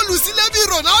ju góòlù sílẹ̀ bíi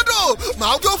Ronaldo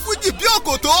máa jó fújì bí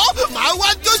òkòtó máa wá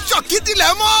jó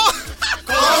ṣọ̀kìdìlẹ̀ mọ́.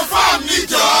 confam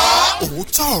níjọ́.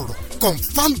 òótọ́ ọ̀rọ̀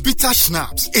confam bitter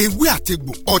schnapps ewé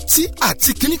àtegbò ọtí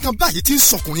àti kíní kan báyìí tí ń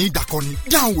sọkùnrin ìdàkọni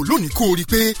dáhùn lónìí kó o rí i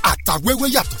pé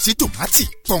àtàwẹ́wẹ́ yàtọ̀ sí tòmátì.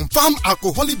 confam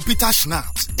alcoholic bitter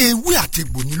schnapps ewé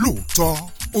àtegbò ní lóòótọ́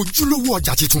ojúlówó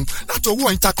ọjà tuntun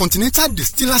látọwọ́ intercontinental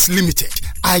distillers limited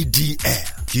idl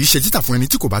kì í ṣe títà fún ẹni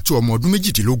tí kò bá tó ọmọ ọdún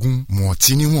méjìdínlógún mu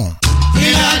ọtí níwọ̀n.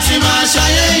 ìyá tí máa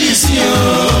ṣayé yìí sí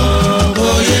o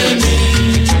òye mi.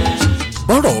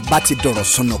 bọ́rọ̀ bá ti dọ̀rọ̀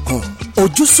sọ̀nàkàn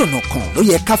ojú sọ̀nàkàn ló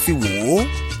yẹ ká fi wò ó.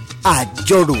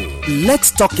 àjọrò let's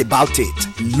talk about it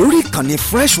lórí ìkànnì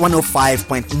fresh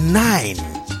 105.9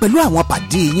 pẹ̀lú àwọn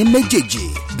pàdé yín méjèèjì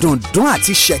dùndún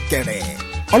àti ṣẹ̀kẹ̀rẹ̀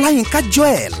ọláyínká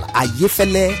joel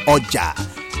ayéfẹ́lẹ́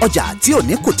ọjà tí ò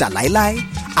ní kùtà láéláé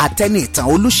àtẹni ìtàn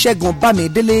olúṣẹ́gun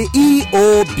bámidélé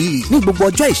eob ní gbogbo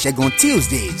ọjọ́ ìṣẹ́gun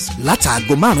tuesdays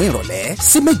látàgò 5 ìrọ̀lẹ́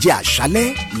sí 7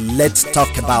 àṣálẹ́ let's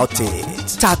talk about it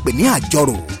tá a pè ní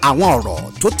àjọrò àwọn ọ̀rọ̀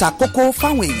tó ta kókó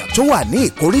fáwọn èèyàn tó wà ní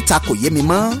ìkóríta kò yé mi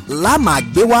mọ́ láàmà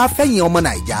gbé wá fẹ́yìn ọmọ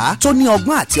nàìjà tó ní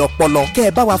ọgbọ́n àti ọpọlọ kẹ́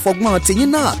ẹ bá wa fọgbọ́n tiyín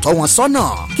náà tọ́ wọn sọ́nà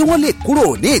kí wọ́n lè kúrò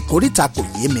ní ìkóríta kò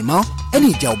yé mi mọ́ ẹni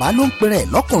ìjà ọba ló ń pèrè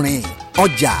lọ́kùnrin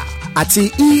ọjà àti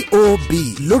eob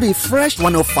lórí fresh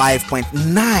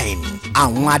 105.9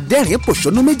 àwọn adẹ́rìn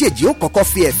pòṣónú méjèèjì ó kọ́kọ́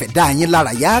fi ẹ̀fẹ̀ dá yín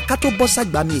lára yá ká tó bọ́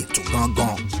ságbàmì ètò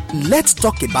gangan let's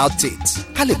talk about it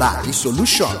ká lè bá a rí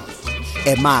solution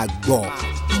ẹ máa gbọ́.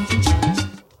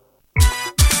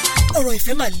 ọ̀rọ̀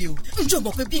ìfẹ́ máa le o ǹjẹ́ o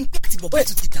mọ̀ pé bí n pẹ́ àti bọ̀bọ́ ẹ̀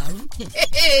tún ti dàrú.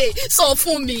 sọ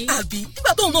fún mi. àbí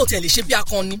nígbà tóun náà tẹ̀lé ṣe bí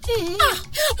akọni.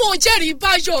 mo jẹ́rìí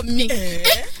báyọ̀ mi.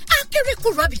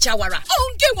 akérèkọ́rọ̀ àbíjáwara ó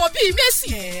ń gé wọn bíi Messi.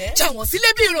 já wọn sílé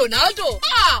bíi Ronaldo.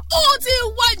 ó ti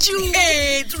wájú.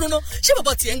 dúró ná ṣé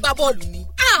bàbá tiẹ̀ ń gbá bọ́ọ̀lù ni.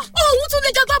 òun tún lè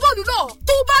jẹ́ gbá bọ́ọ̀lù náà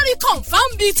tó bá rí confam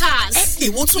bitters.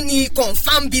 èwo tún ni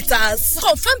confam bitters.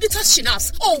 confam bitters schnapps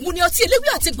òun ni ọtí eléwé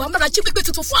àti gbàmára jí pépé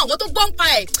tuntun fún àwọn tó gbọ́n pa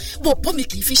ẹ̀. bọ̀bọ́ mi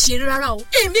kì í fi ṣeré rárá o.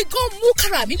 èmi gan mú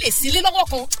kára mi lè sílé lọ́wọ́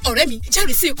kan. ọ̀rẹ́ mi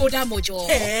jẹ́rìí sí kó dá mọ̀ jọ.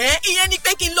 ìyẹn ni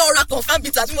pé kí n lọ ra confam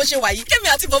bitters tí mo ṣe wà yìí kémi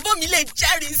àti bọ̀bọ́ mi lè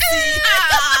jẹ́rìí sí.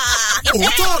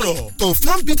 òótọ́ ọ̀rọ̀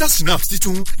confam bitters schnapps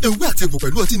titun ewé àti egbò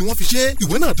pẹ̀lú ọtí ni wọ́n fi ṣe.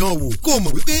 ìwọ náà dán wò kó o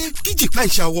mọ̀ wípé kíjìpá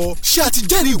ìṣàwọ̀ ṣé a ti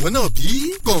jẹ́rìí ìwọ náà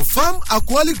bí. confam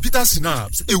alcoholic bitters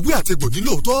schnapps ewé àti egbò ní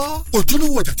lóòótọ́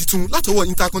ojúlówó ọjà titun látọwọ́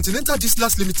intercontinental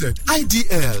distillers limited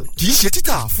idl kì í ṣe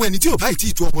títà fún ẹni tí ò báyìí tí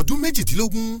ì tó ọmọ ọdún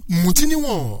méjìdínlógún mutí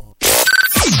níwọ̀n.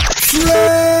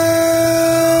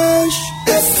 Fresh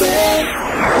FM.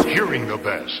 Hearing the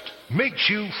best makes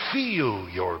you feel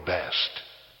your best.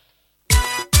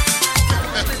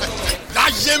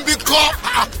 láyé ń bí kọ́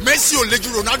Messi ò lè ju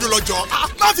Ronaldo lọ́jọ́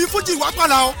má fi fújì wá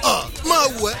pàlà o. máa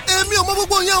wẹ̀ èmi ò mọ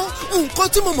gbogbo yẹn o nǹkan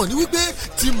tí mo mọ̀ ní wípé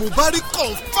tí mo bá rí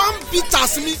confam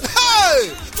bitters mi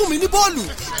fún mi ní bọ́ọ̀lù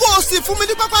kó o sì fún mi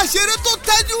ní pápá ìṣeré tó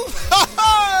tẹ́jú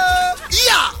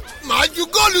yíyà máa ju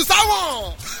góòlù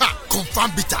sáwọn.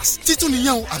 confam bitters títún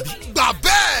nìyẹn o àbí gbà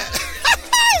bẹ́ẹ̀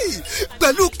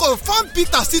pẹ̀lú confam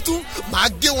bitters títún máa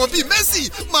gé wọn bíi Messi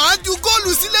máa ju góòlù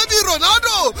sílẹ̀ bíi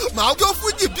Ronaldo máa jó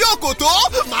fújì bí òkòtó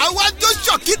máa wá jó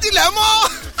ṣọ̀kìdìlẹ̀ mọ́.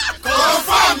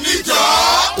 confam níjọ́.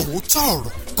 òótọ́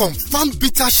ọ̀rọ̀ confam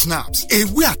bitter schnapps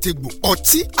ewé àtegbò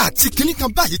ọtí àti kíní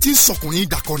kan báyìí tí ń sọkùnrin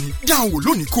ìdàkọni dáhùn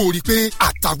lónìí kó o rí i pé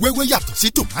àtàwẹ́wẹ́ yàtọ̀ sí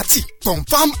tòmátì.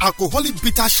 confam alcoholic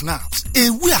bitter schnapps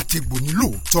ewé àtegbò ní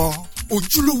lóòótọ́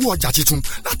ojúlówó ọjà tuntun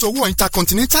látọwọ́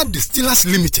intercontinental distillers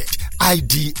limited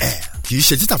idl kì í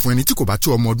ṣe títà fún ẹni tí kò bá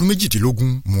tó ọmọ ọdún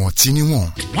 18 mu ọtí níwọ̀n.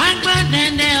 wọ́n gbọ́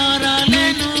dẹ́ndẹ́ ọ̀rọ̀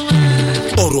lẹ́nu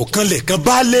wa. ọ̀rọ̀ kan lẹ̀kan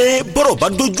baálé bọ́rọ̀ bá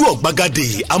dojú ọ̀gbagadè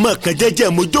àmọ́ kan jẹ́jẹ́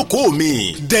mojókòó mi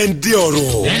dẹ́ndẹ́ ọ̀rọ̀.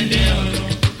 dẹ́ndẹ́ ọ̀rọ̀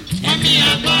wọ́n mi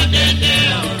àgbọ̀ dẹ́ndẹ́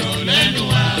ọ̀rọ̀ lẹ́nu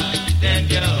wa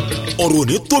dẹ́ndẹ́ ọ̀rọ̀. ọ̀rọ̀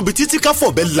ní tóbi títí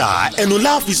káfọ̀bẹ́ la ẹnu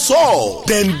láàfin sọ.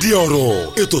 dẹ́ndé ọ̀rọ̀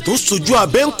ètò tó ń sojú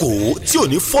abẹ́ǹkó tí ò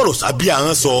ní fọ̀rọ̀ sábí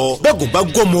ahọ́n sọ. bẹ́ẹ̀gùn bá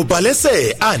gọ́mọ ọba lẹ́sẹ̀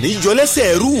àní yọ lẹ́sẹ̀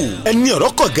rú. ẹni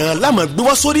ọ̀rọ̀ kọ̀ gan láàmú gbé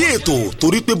wá sórí ètò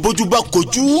torí pé bójú bá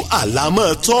kojú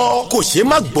àlámọ́ tọ́. kò ṣeé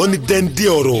má gbọ́ ní dẹ́ndé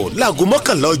ọ̀rọ̀ láago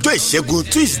 11 ọjọ́ ìṣẹ́gun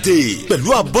Tuesday pẹ̀lú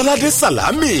Abọ́ládé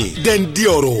Sàlámì. dẹ́ndé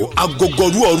ọ̀rọ̀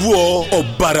agogọrú ọ̀rọ̀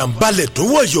ọ̀bàràǹbalẹ̀ tó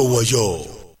wọ̀yọ̀wọ̀yọ̀.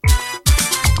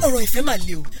 ọ̀rọ̀ ìfẹ́ máa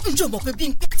le o ǹjẹ́ o mọ̀ pé bí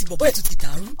n pèkìtì bọ̀bọ̀ ẹ̀ tún ti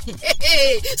dàrú.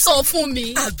 sọ fún mi.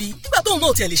 àbí nígbà tóun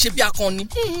náà tiẹ̀ lè ṣe bí akọni.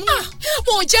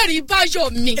 mo jẹ́rìí báyọ̀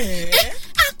mi.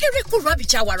 akérèkùrú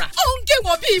àbíjáwara ó ń gé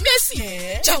wọn bíi Messi.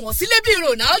 já wọn sílé bíi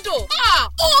Ronaldo.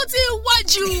 ó ti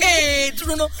wájú.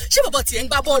 dúró ná ṣé bàbá tiẹ̀ ń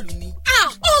gbá bọ́ọ̀lù ni.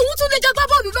 òun tún lè já gbá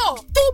bọ́ọ̀lù náà tó